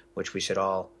Superman, which we should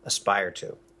all aspire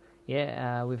to.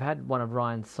 Yeah, we've had one of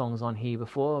Ryan's songs on here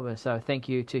before, so thank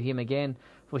you to him again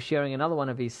for sharing another one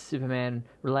of his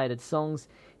Superman-related songs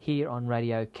here on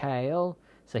Radio KL.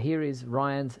 So here is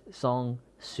Ryan's song,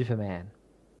 Superman.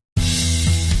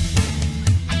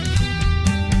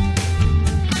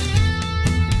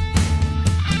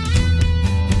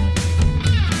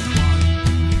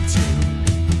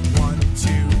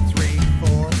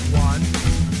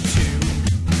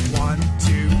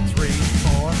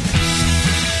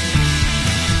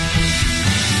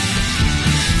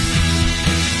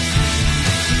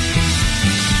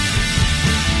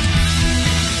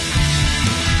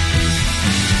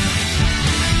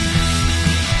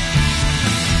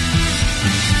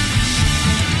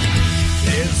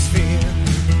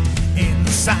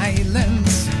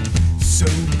 Silence, so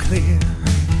clear,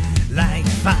 like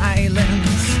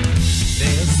violence.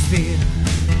 There's fear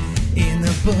in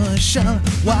the bush of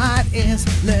what is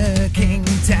lurking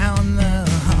down the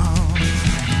hall.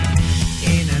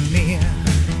 In a mere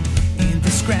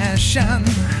indiscretion,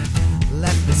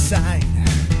 left beside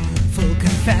full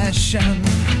confession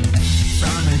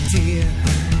from a deer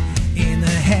in the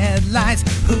headlights.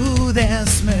 Who there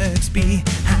smirks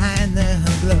behind the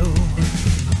glow?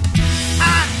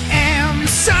 I am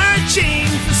searching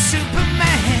for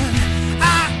Superman.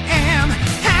 I am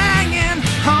hanging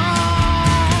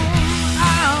on.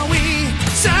 Are we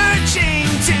searching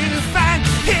to find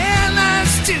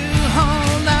pillars to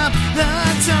hold up the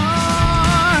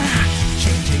door?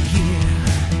 Change a gear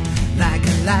like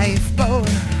a lifeboat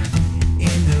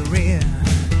in the rear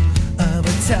of a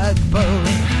tugboat.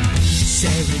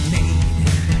 Serenade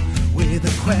with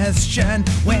a question,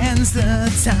 when's the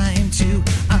time to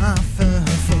offer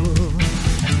full?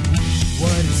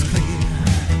 What is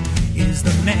clear is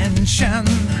the mention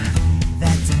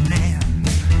that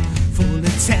demands full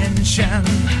attention.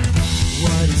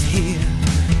 What is here?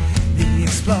 The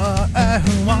explorer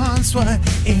who wants what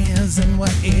is and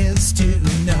what is to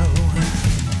know.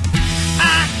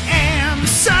 I am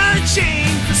searching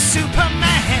for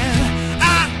Superman.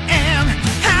 I am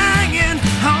hanging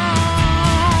on.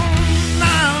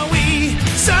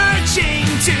 Searching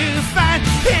to find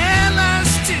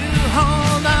pillars to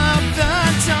hold up the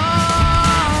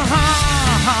door.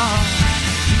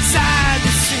 Sad to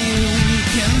see we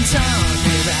can talk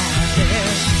about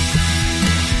it.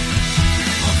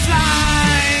 Or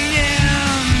fly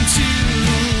into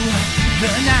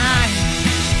the night.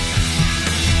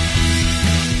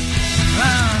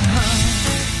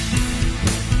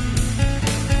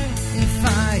 If I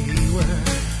were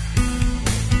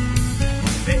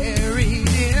buried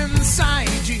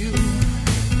inside you,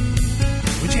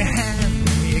 would you hand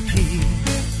me a key?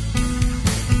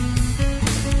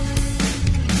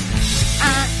 I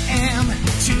am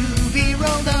to be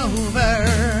rolled over,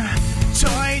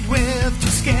 toyed with, too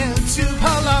scared to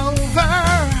pull over.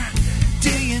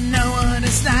 Do you know what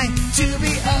it's like to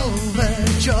be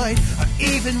overjoyed, or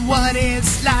even what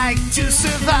it's like to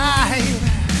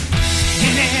survive?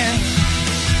 In it,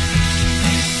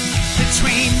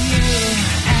 between you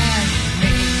and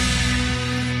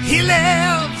he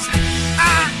lives.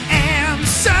 I am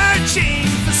searching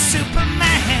for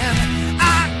Superman.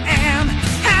 I am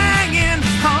hanging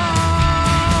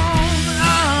on.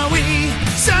 Are we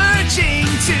searching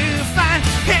to find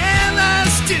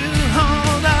pillars to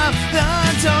hold up the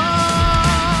door?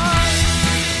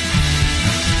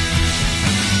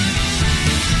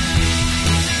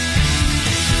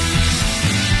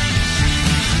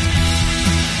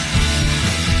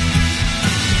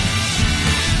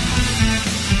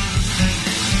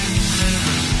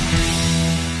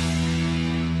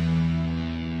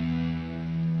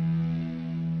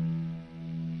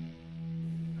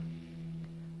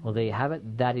 Well, there you have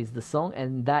it. That is the song,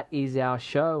 and that is our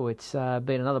show. It's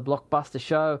been another blockbuster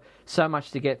show. So much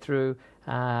to get through.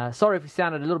 Sorry if we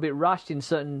sounded a little bit rushed in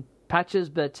certain patches,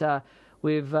 but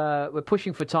we're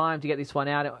pushing for time to get this one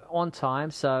out on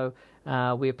time. So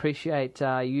we appreciate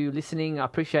you listening. I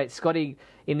appreciate Scotty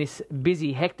in this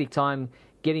busy, hectic time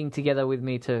getting together with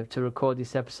me to record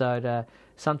this episode.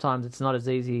 Sometimes it's not as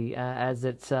easy as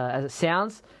it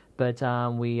sounds. But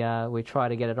we try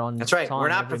to get it on. That's right. Time We're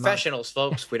not professionals,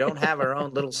 folks. We don't have our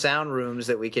own little sound rooms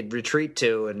that we could retreat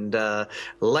to, and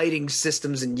lighting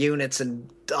systems and units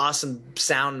and awesome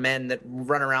sound men that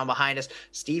run around behind us.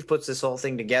 Steve puts this whole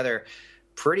thing together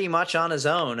pretty much on his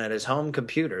own at his home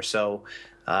computer. So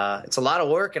it's a lot of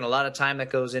work and a lot of time that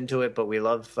goes into it, but we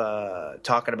love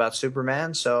talking about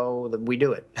Superman, so we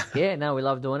do it. Yeah, no, we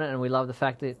love doing it, and we love the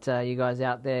fact that you guys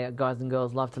out there, guys and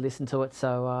girls, love to listen to it.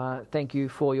 So thank you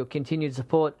for your continued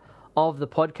support of the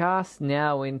podcast.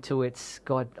 Now into its,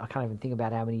 God, I can't even think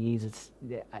about how many years it's.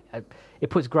 It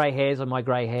puts grey hairs on my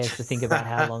grey hairs to think about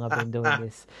how long I've been doing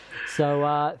this.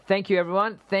 So thank you,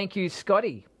 everyone. Thank you,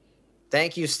 Scotty.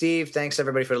 Thank you, Steve. Thanks,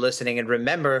 everybody, for listening. And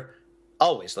remember,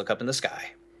 always look up in the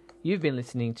sky. You've been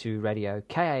listening to Radio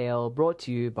KAL, brought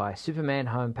to you by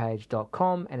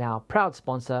SupermanHomepage.com and our proud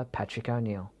sponsor, Patrick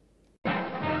O'Neill.